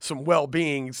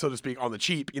well-being, so to speak, on the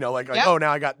cheap. Oh,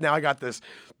 now I got this.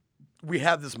 We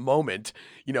have this moment,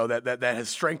 that has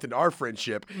strengthened our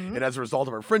friendship, and as a result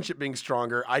of our friendship being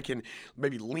stronger, I can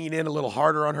maybe lean in a little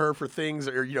harder on her for things,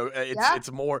 or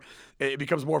it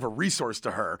becomes more of a resource to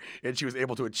her, and she was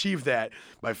able to achieve that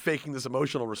by faking this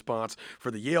emotional response for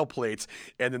the Yale plates,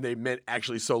 and then they meant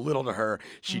actually so little to her,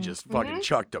 she just fucking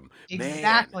chucked them.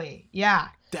 Exactly. Man, yeah.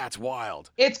 That's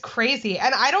wild. It's crazy,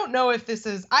 and I don't know if this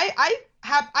is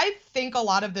I think a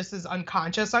lot of this is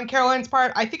unconscious on Caroline's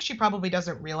part. I think she probably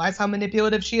doesn't realize how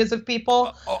manipulative she is of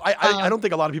people. I don't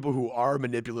think a lot of people who are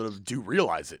manipulative do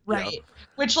realize it. Right.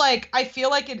 Which, like, I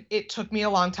feel like it took me a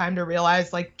long time to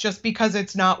realize, like, just because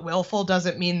it's not willful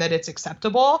doesn't mean that it's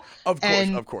acceptable. Of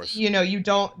course. You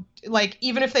don't, like,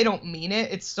 even if they don't mean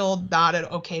it, it's still not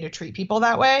okay to treat people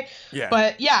that way. Yeah.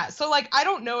 But yeah, so like, I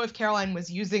don't know if Caroline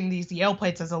was using these Yale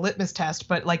plates as a litmus test,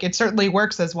 but like, it certainly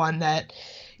works as one that,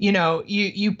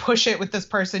 you push it with this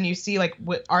person, you see, like,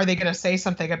 are they going to say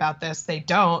something about this? They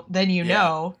don't, then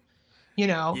I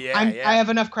have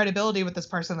enough credibility with this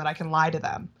person that I can lie to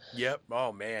them. Yep.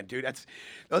 Oh man, dude, that's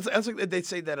like they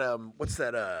say that what's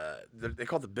that they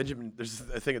call it the Benjamin. There's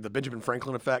a thing of the Benjamin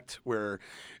Franklin effect where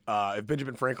if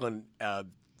Benjamin Franklin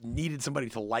needed somebody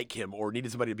to like him or needed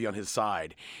somebody to be on his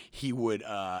side, he would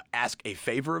ask a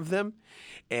favor of them,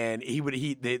 and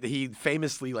he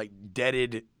famously like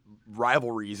deaded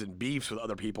rivalries and beefs with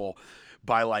other people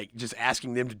by like just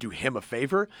asking them to do him a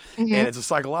favor. And it's a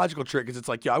psychological trick because it's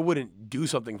like, I wouldn't do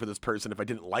something for this person if I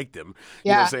didn't like them.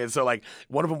 You know what I'm saying? So like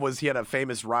one of them was he had a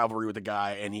famous rivalry with a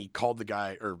guy, and he called the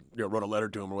guy or wrote a letter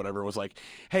to him or whatever. It was like,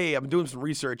 hey, I'm doing some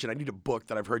research and I need a book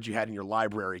that I've heard you had in your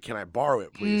library. Can I borrow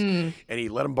it, please? And he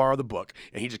let him borrow the book,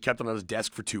 and he just kept it on his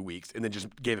desk for 2 weeks and then just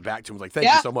gave it back to him. Was like, thank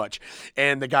you so much.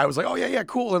 And the guy was like, oh yeah,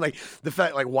 cool. And like the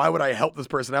fact, like, why would I help this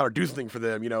person out or do something for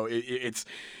them? It's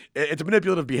a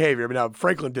manipulative behavior. I mean, now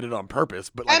Franklin did it on purpose,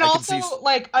 but like, and also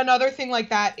like another thing like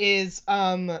that is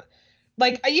I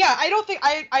don't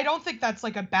think that's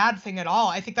like a bad thing at all.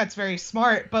 I think that's very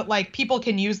smart, but like people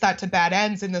can use that to bad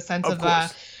ends in the sense of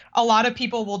a lot of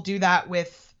people will do that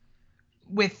with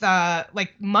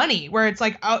like money, where it's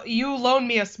like, you loan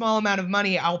me a small amount of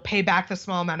money, I'll pay back the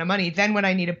small amount of money. Then when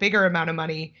I need a bigger amount of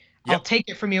money, I'll take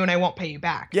it from you and I won't pay you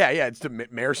back. Yeah. It's to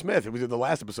Mayor Smith. It was in the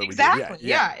last episode. Exactly. We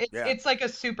did. It's like a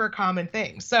super common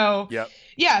thing. So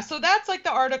so that's like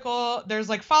the article. There's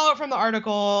like follow-up from the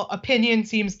article. Opinion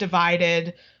seems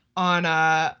divided.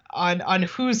 on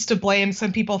who's to blame.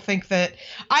 Some people think that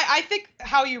I think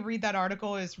how you read that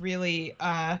article is really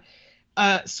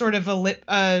sort of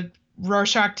a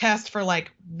Rorschach test for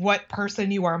like what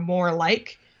person you are more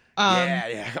like.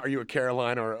 Yeah. Are you a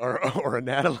Caroline or a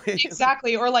Natalie?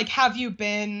 Exactly. Or like, have you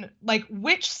been like,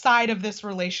 which side of this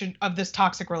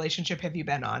toxic relationship have you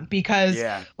been on? Because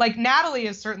like Natalie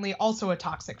is certainly also a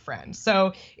toxic friend.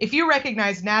 So if you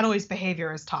recognize Natalie's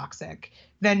behavior as toxic,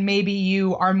 then maybe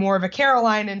you are more of a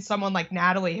Caroline and someone like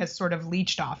Natalie has sort of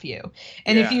leached off you.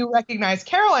 And if you recognize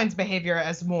Caroline's behavior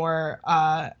as more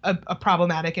a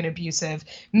problematic and abusive,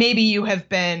 maybe you have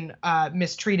been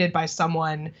mistreated by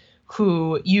someone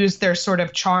who used their sort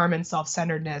of charm and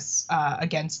self-centeredness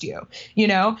against you. You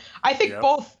know, I think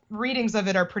both readings of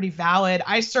it are pretty valid.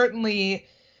 I certainly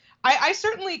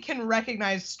can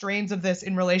recognize strains of this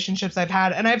in relationships I've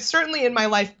had, and I've certainly in my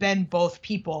life been both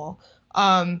people.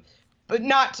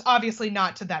 But obviously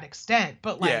not to that extent,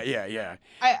 but like,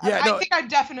 I think I'm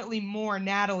definitely more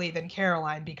Natalie than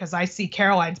Caroline because I see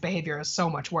Caroline's behavior as so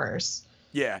much worse.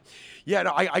 No,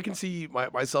 I can see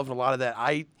myself in a lot of that.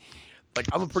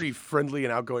 I'm a pretty friendly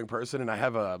and outgoing person, and I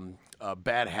have a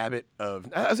bad habit of,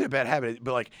 I say a bad habit,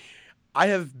 but like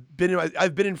I've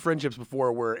been in friendships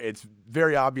before where it's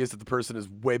very obvious that the person is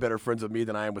way better friends with me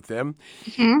than I am with them.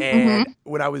 And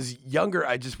when I was younger,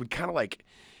 I just would kind of like,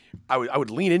 I would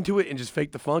lean into it and just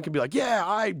fake the funk and be like, yeah,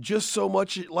 I just so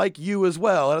much like you as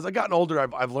well. And as I've gotten older,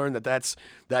 I've learned that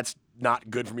that's not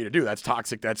good for me to do. That's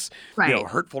toxic. That's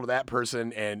hurtful to that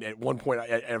person. And at one point,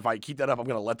 if I keep that up, I'm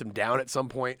going to let them down at some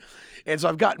point. And so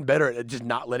I've gotten better at just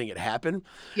not letting it happen.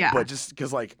 Yeah. But just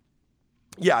because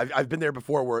I've been there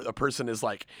before where a person is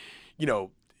like,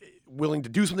 willing to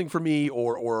do something for me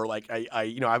or like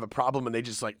I have a problem and they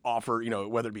just like offer,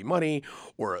 whether it be money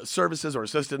or services or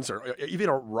assistance or even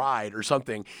a ride or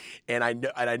something. And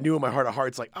I knew in my heart of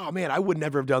hearts, like, oh man, I would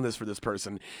never have done this for this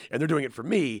person and they're doing it for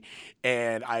me.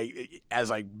 And as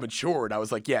I matured, I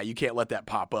was like, yeah, you can't let that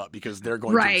pop up because they're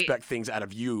going to expect things out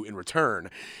of you in return.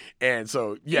 And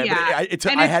so, but I had to learn that. And it's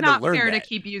not fair to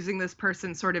keep using this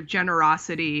person's sort of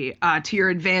generosity to your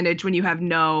advantage when you have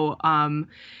no,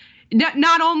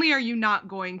 not only are you not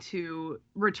going to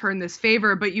return this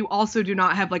favor, but you also do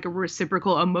not have like a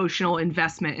reciprocal emotional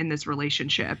investment in this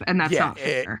relationship. And that's not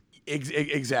fair.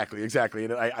 Exactly.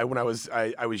 And when I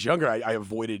was younger, I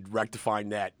avoided rectifying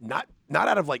that, not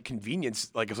out of like convenience.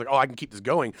 Like it's like, oh, I can keep this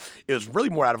going. It was really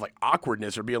more out of like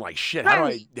awkwardness or being like, shit, how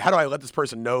do I let this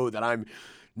person know that I'm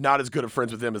not as good of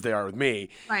friends with them as they are with me.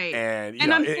 Right. And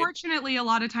unfortunately, a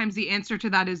lot of times the answer to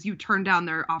that is you turn down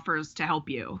their offers to help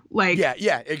you. Like,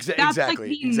 exactly. That's like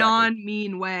the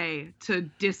non-mean way to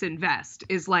disinvest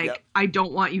is like, I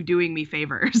don't want you doing me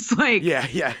favors. Like,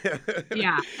 yeah.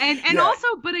 And also,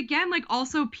 but again, like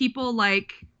also people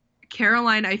like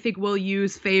Caroline, I think, will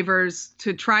use favors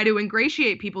to try to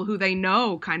ingratiate people who they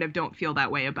know kind of don't feel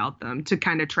that way about them, to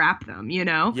kind of trap them,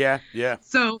 Yeah.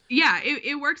 So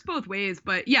it works both ways,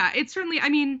 but it's certainly, I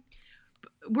mean,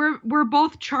 we're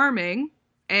both charming,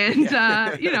 and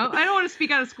I don't want to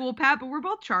speak out of school, Pat, but we're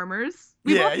both charmers.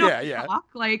 We both know how to talk.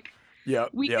 Like,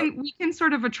 we can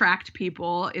sort of attract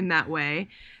people in that way,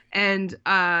 and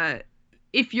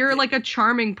if you're like a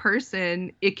charming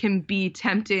person, it can be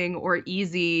tempting or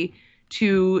easy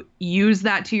to use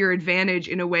that to your advantage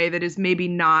in a way that is maybe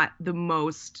not the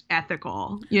most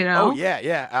ethical, Oh yeah.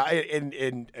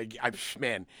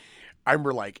 Man, I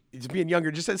remember like just being younger,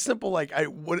 just as simple. Like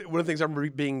one of the things I remember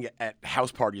being at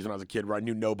house parties when I was a kid where I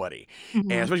knew nobody,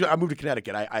 and especially I moved to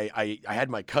Connecticut. I had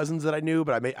my cousins that I knew,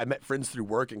 but I met friends through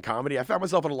work and comedy. I found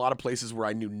myself in a lot of places where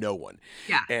I knew no one.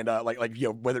 Yeah. And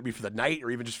whether it be for the night or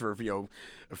even just for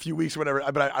a few weeks or whatever.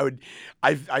 But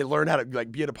I learned how to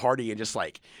like be at a party and just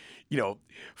like,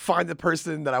 find the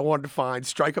person that I wanted to find,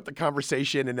 strike up the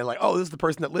conversation, and then like, oh, this is the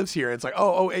person that lives here. And it's like,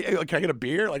 hey, can I get a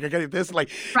beer? Like, I got this. And like,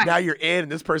 now you're in,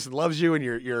 and this person loves you, and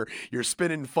you're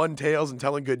spinning fun tales and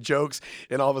telling good jokes.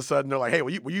 And all of a sudden, they're like, hey,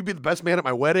 will you be the best man at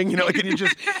my wedding? And you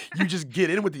just get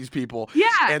in with these people. Yeah,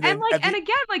 and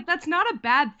again, like that's not a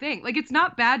bad thing. Like, it's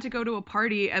not bad to go to a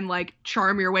party and like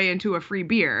charm your way into a free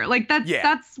beer. Like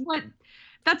that's what.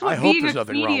 That's what I being hope there's a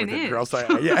nothing wrong with comedian it, girl. is. So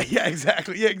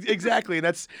exactly. Yeah, exactly. And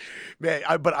that's, man.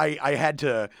 I had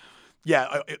to,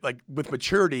 like with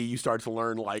maturity, you start to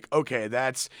learn like, okay,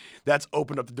 that's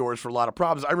opened up the doors for a lot of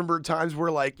problems. I remember times where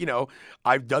like,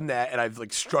 I've done that and I've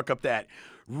like struck up that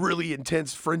really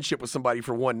intense friendship with somebody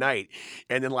for one night,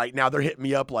 and then like now they're hitting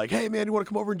me up like, hey man, you want to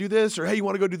come over and do this, or hey, you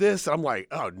want to go do this? And I'm like,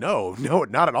 oh no,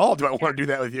 not at all do I want to do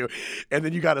that with you. And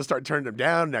then you got to start turning them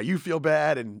down. Now you feel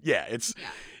bad, and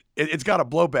it's got a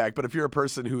blowback. But if you're a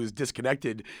person who is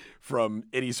disconnected from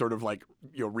any sort of like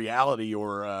reality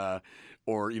or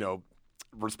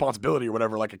responsibility or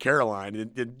whatever, like a Caroline,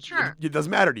 it doesn't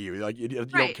matter to you. Like you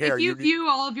don't care. If you view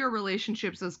all of your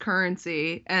relationships as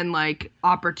currency and like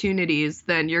opportunities,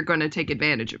 then you're going to take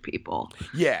advantage of people.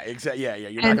 Yeah, exactly. Yeah.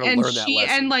 You're not going to learn that lesson.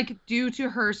 And like due to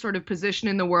her sort of position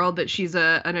in the world that she's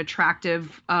an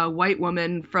attractive white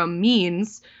woman from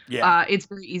means, it's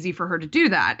very easy for her to do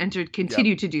that and to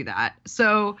continue to do that.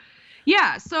 So.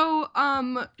 Yeah, so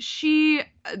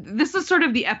this is sort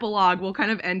of the epilogue. We'll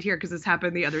kind of end here because this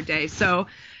happened the other day. So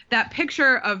that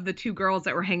picture of the two girls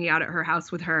that were hanging out at her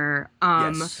house with her.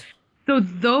 Yes. So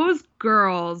those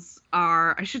girls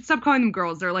I should stop calling them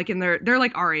girls. They're like they're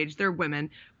like our age. They're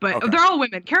women, but they're all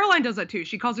women. Caroline does that too.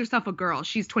 She calls herself a girl.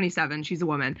 She's 27. She's a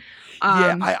woman.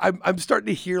 I'm starting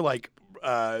to hear like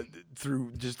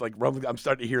through just like rumbling. I'm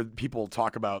starting to hear people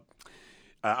talk about.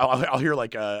 I'll hear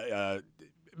like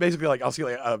basically, like I'll see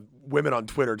like women on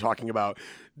Twitter talking about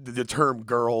the term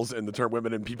girls and the term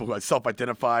women, and people who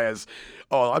self-identify as,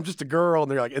 oh, I'm just a girl,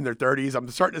 and they're like in their 30s. I'm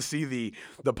starting to see the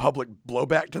public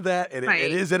blowback to that, and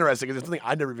it is interesting because it's something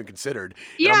I never even considered.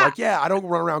 Yeah. And I'm like, I don't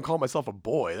run around calling myself a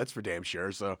boy. That's for damn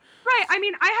sure. So right. I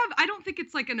mean, I don't think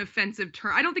it's like an offensive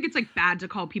term. I don't think it's like bad to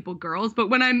call people girls, but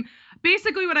when I'm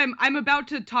about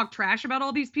to talk trash about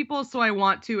all these people, so I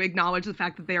want to acknowledge the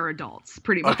fact that they are adults,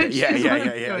 pretty much.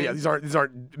 Yeah. These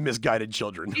aren't misguided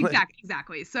children.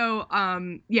 Exactly. So,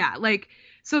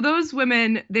 so those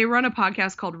women, they run a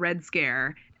podcast called Red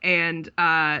Scare, and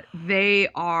they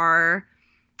are,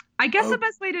 I guess the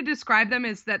best way to describe them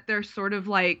is that they're sort of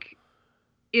like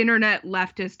internet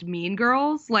leftist mean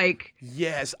girls. Like,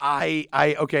 yes,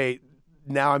 okay.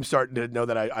 Now I'm starting to know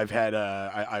that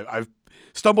I've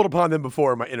stumbled upon them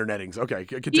before in my internetings. Okay,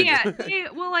 continue. Yeah,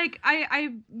 well, like, I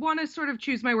want to sort of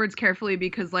choose my words carefully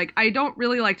because, like, I don't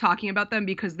really like talking about them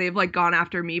because they've, like, gone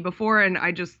after me before, and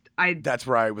I That's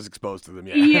where I was exposed to them,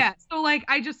 yeah. Yeah, so, like,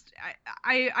 I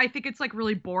think it's, like,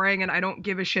 really boring, and I don't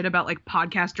give a shit about, like,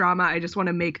 podcast drama. I just want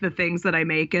to make the things that I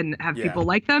make and have people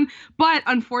like them. But,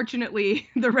 unfortunately,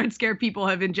 the Red Scare people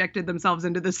have injected themselves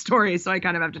into this story, so I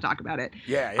kind of have to talk about it.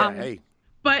 Yeah, hey.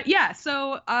 But yeah,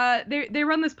 so they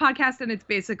run this podcast, and it's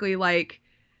basically like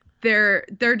they're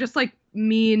just like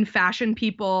mean fashion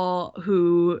people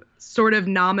who sort of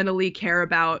nominally care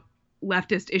about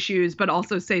leftist issues, but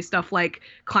also say stuff like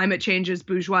climate change is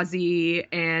bourgeoisie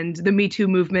and the Me Too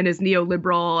movement is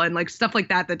neoliberal and like stuff like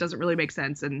that doesn't really make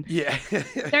sense. And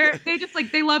they just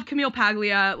like they love Camille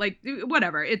Paglia, like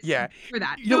whatever. It's for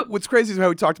that. You know what's crazy is how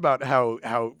we talked about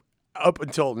how up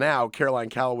until now, Caroline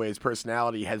Calloway's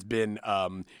personality has been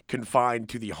confined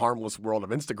to the harmless world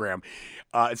of Instagram.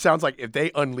 It sounds like if they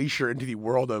unleash her into the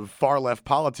world of far left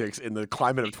politics in the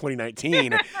climate of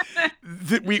 2019,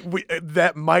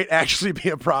 that might actually be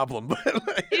a problem.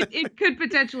 it could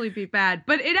potentially be bad,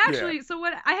 but it actually. So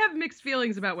what I have mixed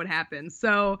feelings about what happened.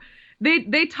 So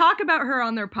they talk about her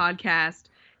on their podcast.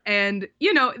 And,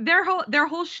 you know, their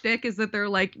whole shtick is that they're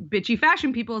like bitchy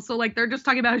fashion people. So like they're just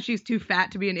talking about how she's too fat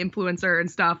to be an influencer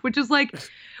and stuff, which is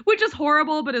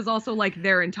horrible, but is also like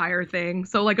their entire thing.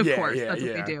 So like, of course, that's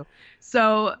what they do.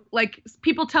 So like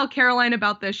people tell Caroline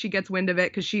about this. She gets wind of it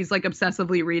because she's like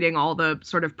obsessively reading all the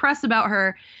sort of press about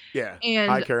her. Yeah. And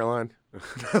hi, Caroline.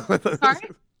 Sorry?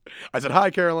 I said,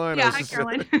 hi, Caroline. Yeah, hi,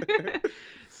 Caroline.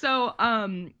 So,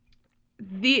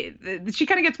 she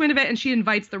kind of gets wind of it, and she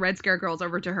invites the Red Scare girls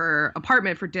over to her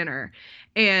apartment for dinner,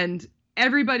 and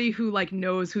everybody who like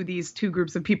knows who these two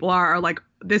groups of people are like,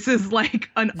 this is like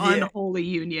an unholy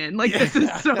union. Like this is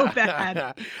so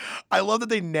bad. I love that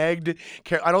they negged.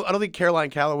 I don't think Caroline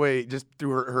Calloway, just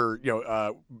through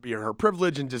her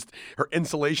privilege and just her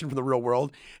insulation from the real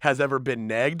world, has ever been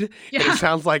negged. Yeah. And it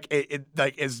sounds like it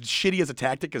like as shitty as a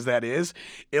tactic as that is,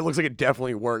 it looks like it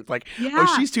definitely worked. Like,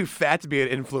 oh, she's too fat to be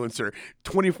an influencer.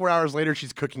 24 hours later,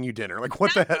 she's cooking you dinner. Like,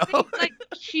 what the hell? Like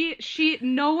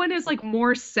no one is like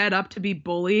more set up to be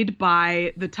bullied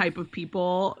by the type of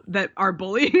people that are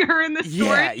bullying her in this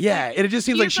story. Yeah. And it just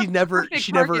seems like she never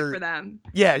for them.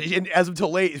 Yeah, and as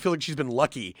until late, it feels like she's been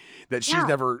lucky that she's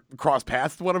never crossed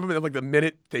paths with one of them. And like the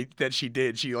minute that she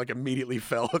did, she like immediately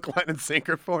fell hook, line, and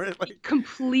sinker for it. Like,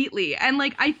 completely. And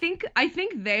like I think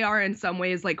they are in some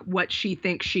ways like what she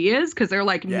thinks she is, because they're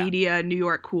like media New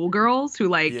York cool girls who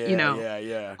like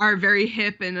are very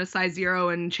hip and a size 0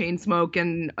 and chain smoke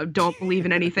and don't believe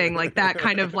in anything like that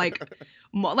kind of like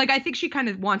I think she kind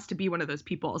of wants to be one of those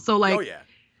people. So like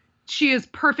she is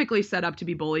perfectly set up to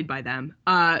be bullied by them.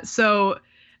 So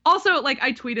also like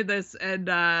I tweeted this, and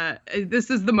this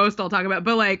is the most I'll talk about,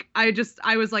 but like I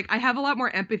was like, I have a lot more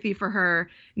empathy for her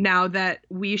now that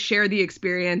we share the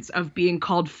experience of being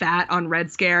called fat on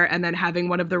Red Scare and then having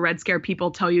one of the Red Scare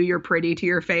people tell you you're pretty to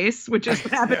your face, which is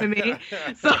what happened to me.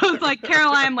 So it's like,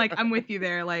 Caroline, like, I'm with you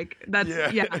there. Like, that's,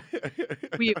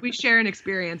 we share an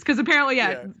experience. Because apparently,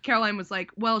 Caroline was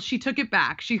like, well, she took it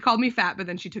back. She called me fat, but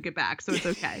then she took it back. So it's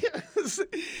okay.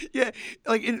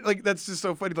 Like that's just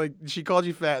so funny. Like, she called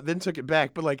you fat, then took it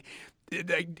back. But like,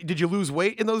 did you lose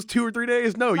weight in those 2 or 3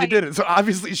 days? No, you didn't. So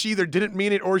obviously she either didn't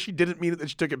mean it or she didn't mean it that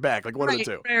she took it back. Like, one of the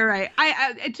two. Right.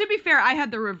 I to be fair, I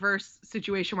had the reverse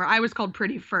situation where I was called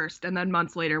pretty first and then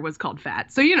months later was called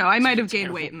fat. So, I might have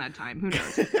gained weight in that time. Who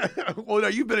knows? Well, no,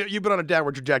 you've been on a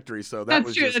downward trajectory, so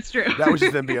that's true. That was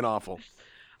just them being awful.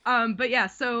 But yeah,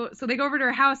 so they go over to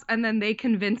her house and then they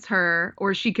convince her,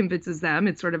 or she convinces them,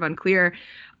 it's sort of unclear.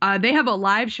 They have a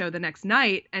live show the next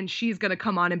night and she's going to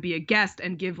come on and be a guest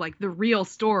and give like the real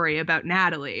story about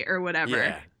Natalie or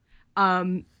whatever.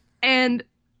 Yeah. And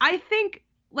I think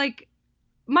like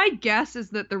my guess is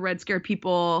that the Red Scare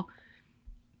people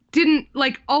didn't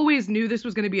like always knew this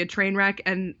was going to be a train wreck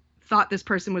and thought this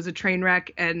person was a train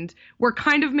wreck and were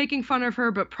kind of making fun of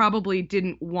her, but probably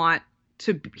didn't want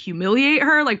to humiliate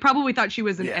her, like probably thought she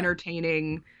was an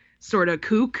entertaining sort of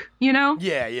kook,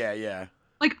 Yeah.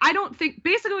 Like, I don't think,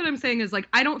 basically what I'm saying is like,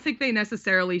 I don't think they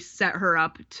necessarily set her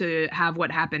up to have what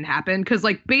happened happen. Cause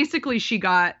like, basically have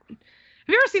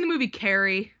you ever seen the movie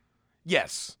Carrie?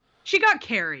 Yes. She got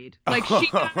carried. Like she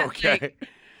got, okay. like,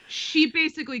 she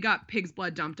basically got pig's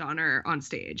blood dumped on her on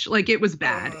stage. Like, it was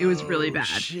bad. It was really bad.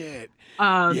 Shit.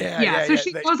 So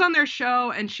she goes on their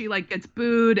show and she like gets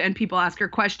booed and people ask her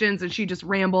questions and she just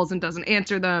rambles and doesn't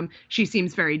answer them. She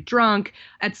seems very drunk.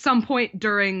 At some point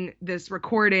during this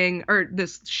recording or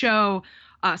this show,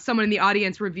 someone in the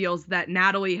audience reveals that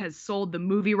Natalie has sold the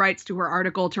movie rights to her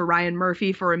article to Ryan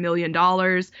Murphy for $1 million,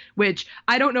 which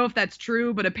I don't know if that's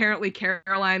true, but apparently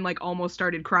Caroline like almost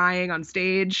started crying on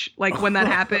stage like when that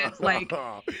happened. Like,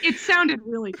 it sounded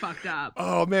really fucked up.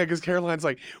 Oh man, because Caroline's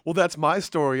like, well, that's my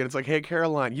story, and it's like, hey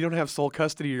Caroline, you don't have sole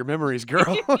custody of your memories,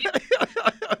 girl.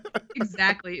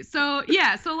 Exactly. So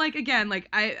like again, like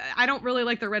I don't really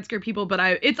like the Red Scare people, but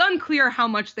it's unclear how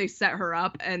much they set her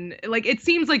up, and like it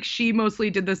seems like she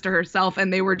mostly did this to herself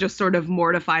and they were just sort of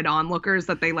mortified onlookers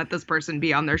that they let this person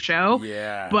be on their show.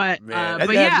 Yeah. But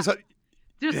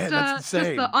just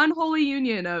the unholy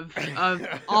union of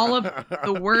all of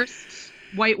the worst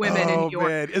white women in New York.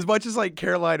 Man. As much as like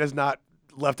Caroline has not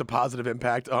left a positive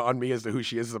impact on me as to who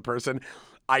she is as a person,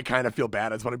 I kind of feel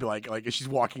bad. I just want to be like if she's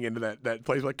walking into that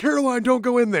place, like, Caroline, don't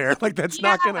go in there. Like, that's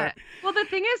not gonna. Well, the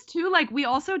thing is too, like, we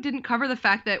also didn't cover the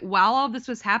fact that while all this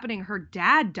was happening, her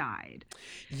dad died.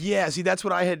 Yeah, see, that's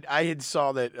what I had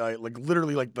saw that like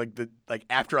literally like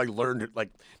after I learned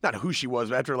like not who she was,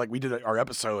 but after like we did our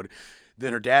episode,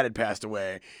 then her dad had passed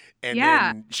away, and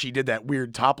then she did that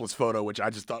weird topless photo, which I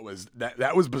just thought was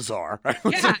that was bizarre.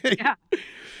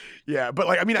 Yeah, but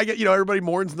like, I mean, I get, everybody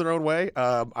mourns in their own way.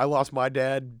 I lost my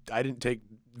dad. I didn't take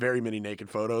very many naked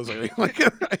photos. I mean, like,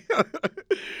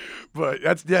 but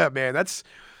that's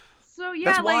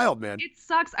wild, man. It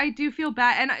sucks. I do feel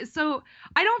bad. And so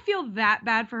I don't feel that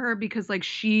bad for her because like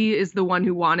she is the one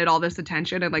who wanted all this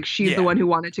attention and like she's the one who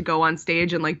wanted to go on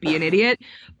stage and like be an idiot.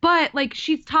 But like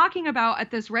she's talking about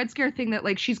at this Red Scare thing that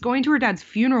like she's going to her dad's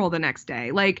funeral the next day.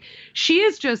 Like she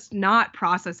is just not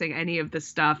processing any of this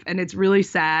stuff and it's really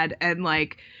sad. And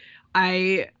like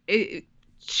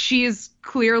she is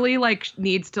clearly like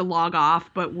needs to log off,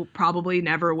 but probably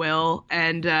never will.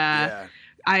 And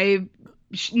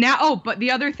but the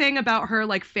other thing about her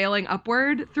like failing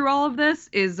upward through all of this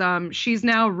is she's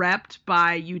now repped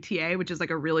by UTA, which is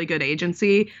like a really good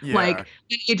agency, like an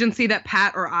agency that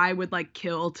Pat or I would like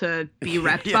kill to be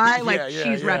repped by. Like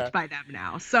she's repped by them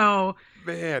now. So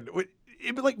man,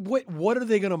 but like what are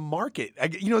they gonna market?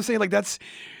 You know what I'm saying? Like that's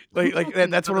like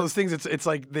that's one of those things. It's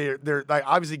like they're like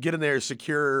obviously get in there,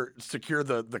 secure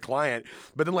the client,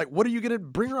 but then like what are you gonna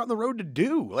bring her out on the road to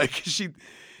do? Like is she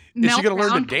going to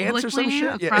learn to dance or some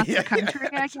shit? Across the country,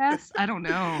 I guess. I don't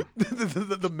know.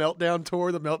 the Meltdown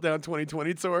tour, the Meltdown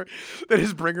 2020 tour, they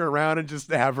just bring her around and just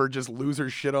have her just lose her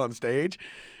shit on stage.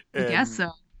 And, I guess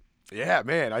so. Yeah,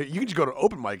 man. You can just go to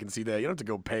open mic and see that. You don't have to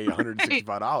go pay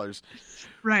 $165.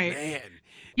 Right. Man.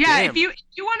 Yeah, damn. if you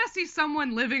want to see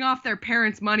someone living off their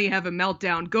parents' money have a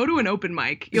meltdown, go to an open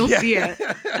mic. You'll see it.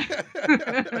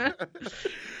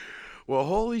 Well,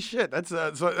 holy shit! That's so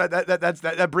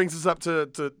that brings us up to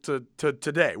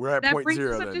today. We're at point 0. That brings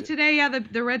us up to today. Yeah,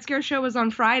 the Red Scare show was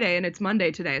on Friday, and it's Monday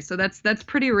today. So that's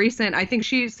pretty recent. I think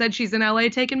she said she's in LA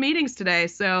taking meetings today.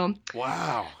 So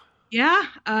wow. Yeah.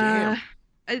 Damn.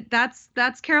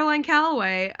 that's Caroline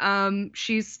Calloway.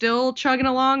 She's still chugging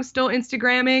along, still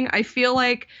Instagramming. I feel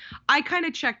like I kind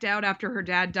of checked out after her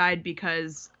dad died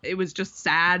because it was just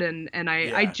sad, and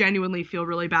I genuinely feel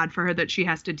really bad for her that she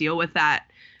has to deal with that.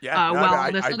 Yeah, while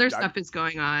all this other stuff is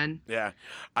going on. Yeah,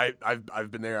 I've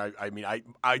been there. I mean,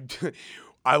 I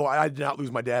did not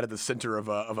lose my dad at the center of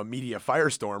a media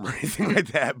firestorm or anything like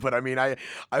that. But I mean,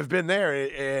 I've been there,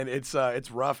 and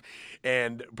it's rough.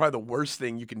 And probably the worst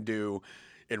thing you can do,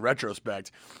 in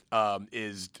retrospect,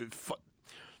 is to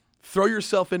throw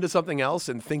yourself into something else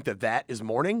and think that is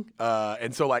mourning.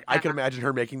 And so, like, I can imagine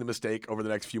her making the mistake over the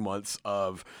next few months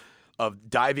of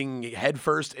diving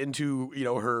headfirst into,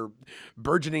 her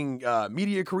burgeoning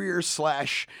media career /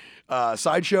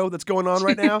 sideshow that's going on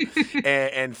right now,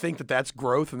 and think that's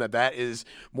growth and that is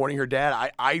mourning her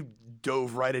dad. I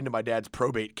dove right into my dad's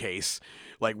probate case,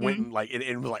 like went and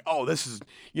and was like, oh, this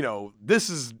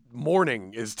is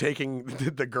mourning, is taking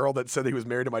the girl that said he was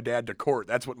married to my dad to court.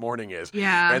 That's what mourning is.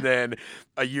 Yeah. And then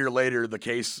a year later, the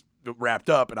case wrapped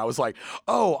up, and I was like,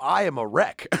 oh, I am a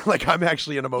wreck. Like, I'm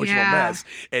actually an emotional mess,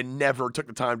 and never took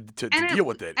the time to deal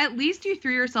with it. At least you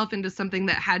threw yourself into something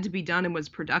that had to be done and was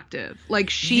productive. Like,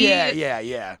 she's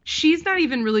not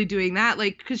even really doing that,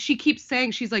 like, because she keeps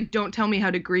saying, she's like, don't tell me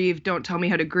how to grieve,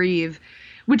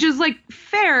 which is, like,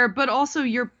 fair, but also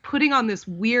you're putting on this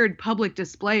weird public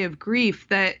display of grief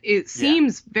that it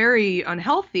seems very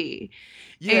unhealthy.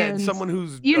 Yeah, and someone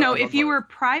who's... if you were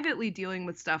privately dealing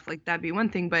with stuff, like, that'd be one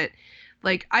thing, but,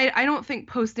 like, I don't think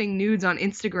posting nudes on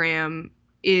Instagram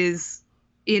is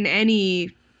in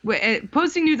any...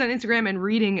 Posting nudes on Instagram and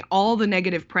reading all the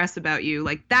negative press about you,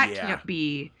 like, that can't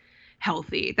be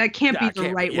healthy. That can't be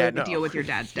the right way to deal with your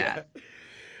dad's death.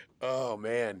 Oh,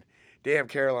 man. Damn,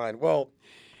 Caroline. Well,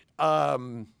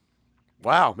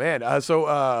 wow, man.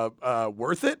 So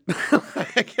worth it?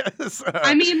 I guess.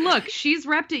 I mean, look, she's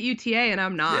repped at UTA and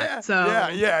I'm not.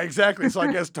 Yeah, exactly. So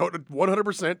I guess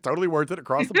 100% totally worth it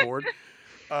across the board.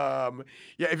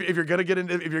 If you're gonna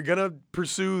if you're gonna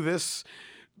pursue this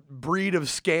breed of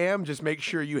scam, just make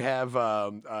sure you have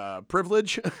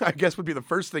privilege. I guess would be the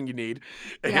first thing you need,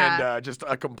 and just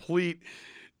a complete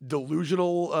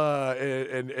delusional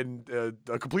and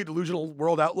a complete delusional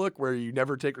world outlook where you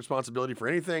never take responsibility for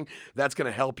anything. That's going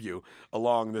to help you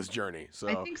along this journey. So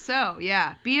I think so.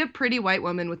 Yeah, be a pretty white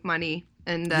woman with money,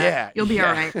 and you'll be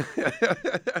all right.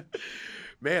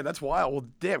 Man, that's wild. Well,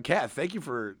 damn, Kat, thanks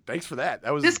for that.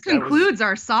 This concludes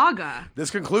our saga. This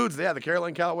concludes, the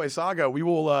Caroline Calloway saga. We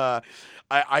will.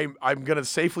 I'm gonna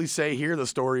safely say here the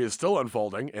story is still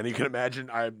unfolding, and you can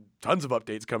imagine I have tons of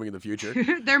updates coming in the future.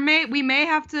 We may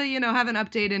have to have an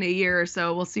update in a year or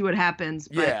so. We'll see what happens.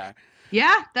 But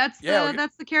that's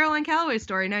the Caroline Calloway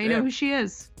story. Now you know who she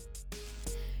is.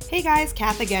 Hey guys,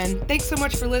 Kath again. Thanks so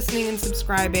much for listening and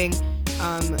subscribing.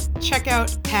 Check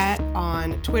out Pat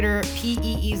on Twitter,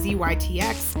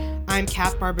 PEEZYTX. I'm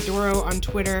Kath Barbadoro on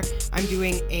Twitter. I'm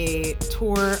doing a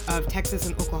tour of Texas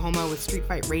and Oklahoma with Street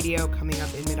Fight Radio coming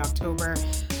up in mid-October.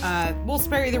 We'll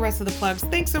spare you the rest of the plugs.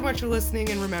 Thanks so much for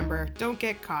listening, and remember, don't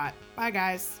get caught. Bye,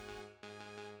 guys.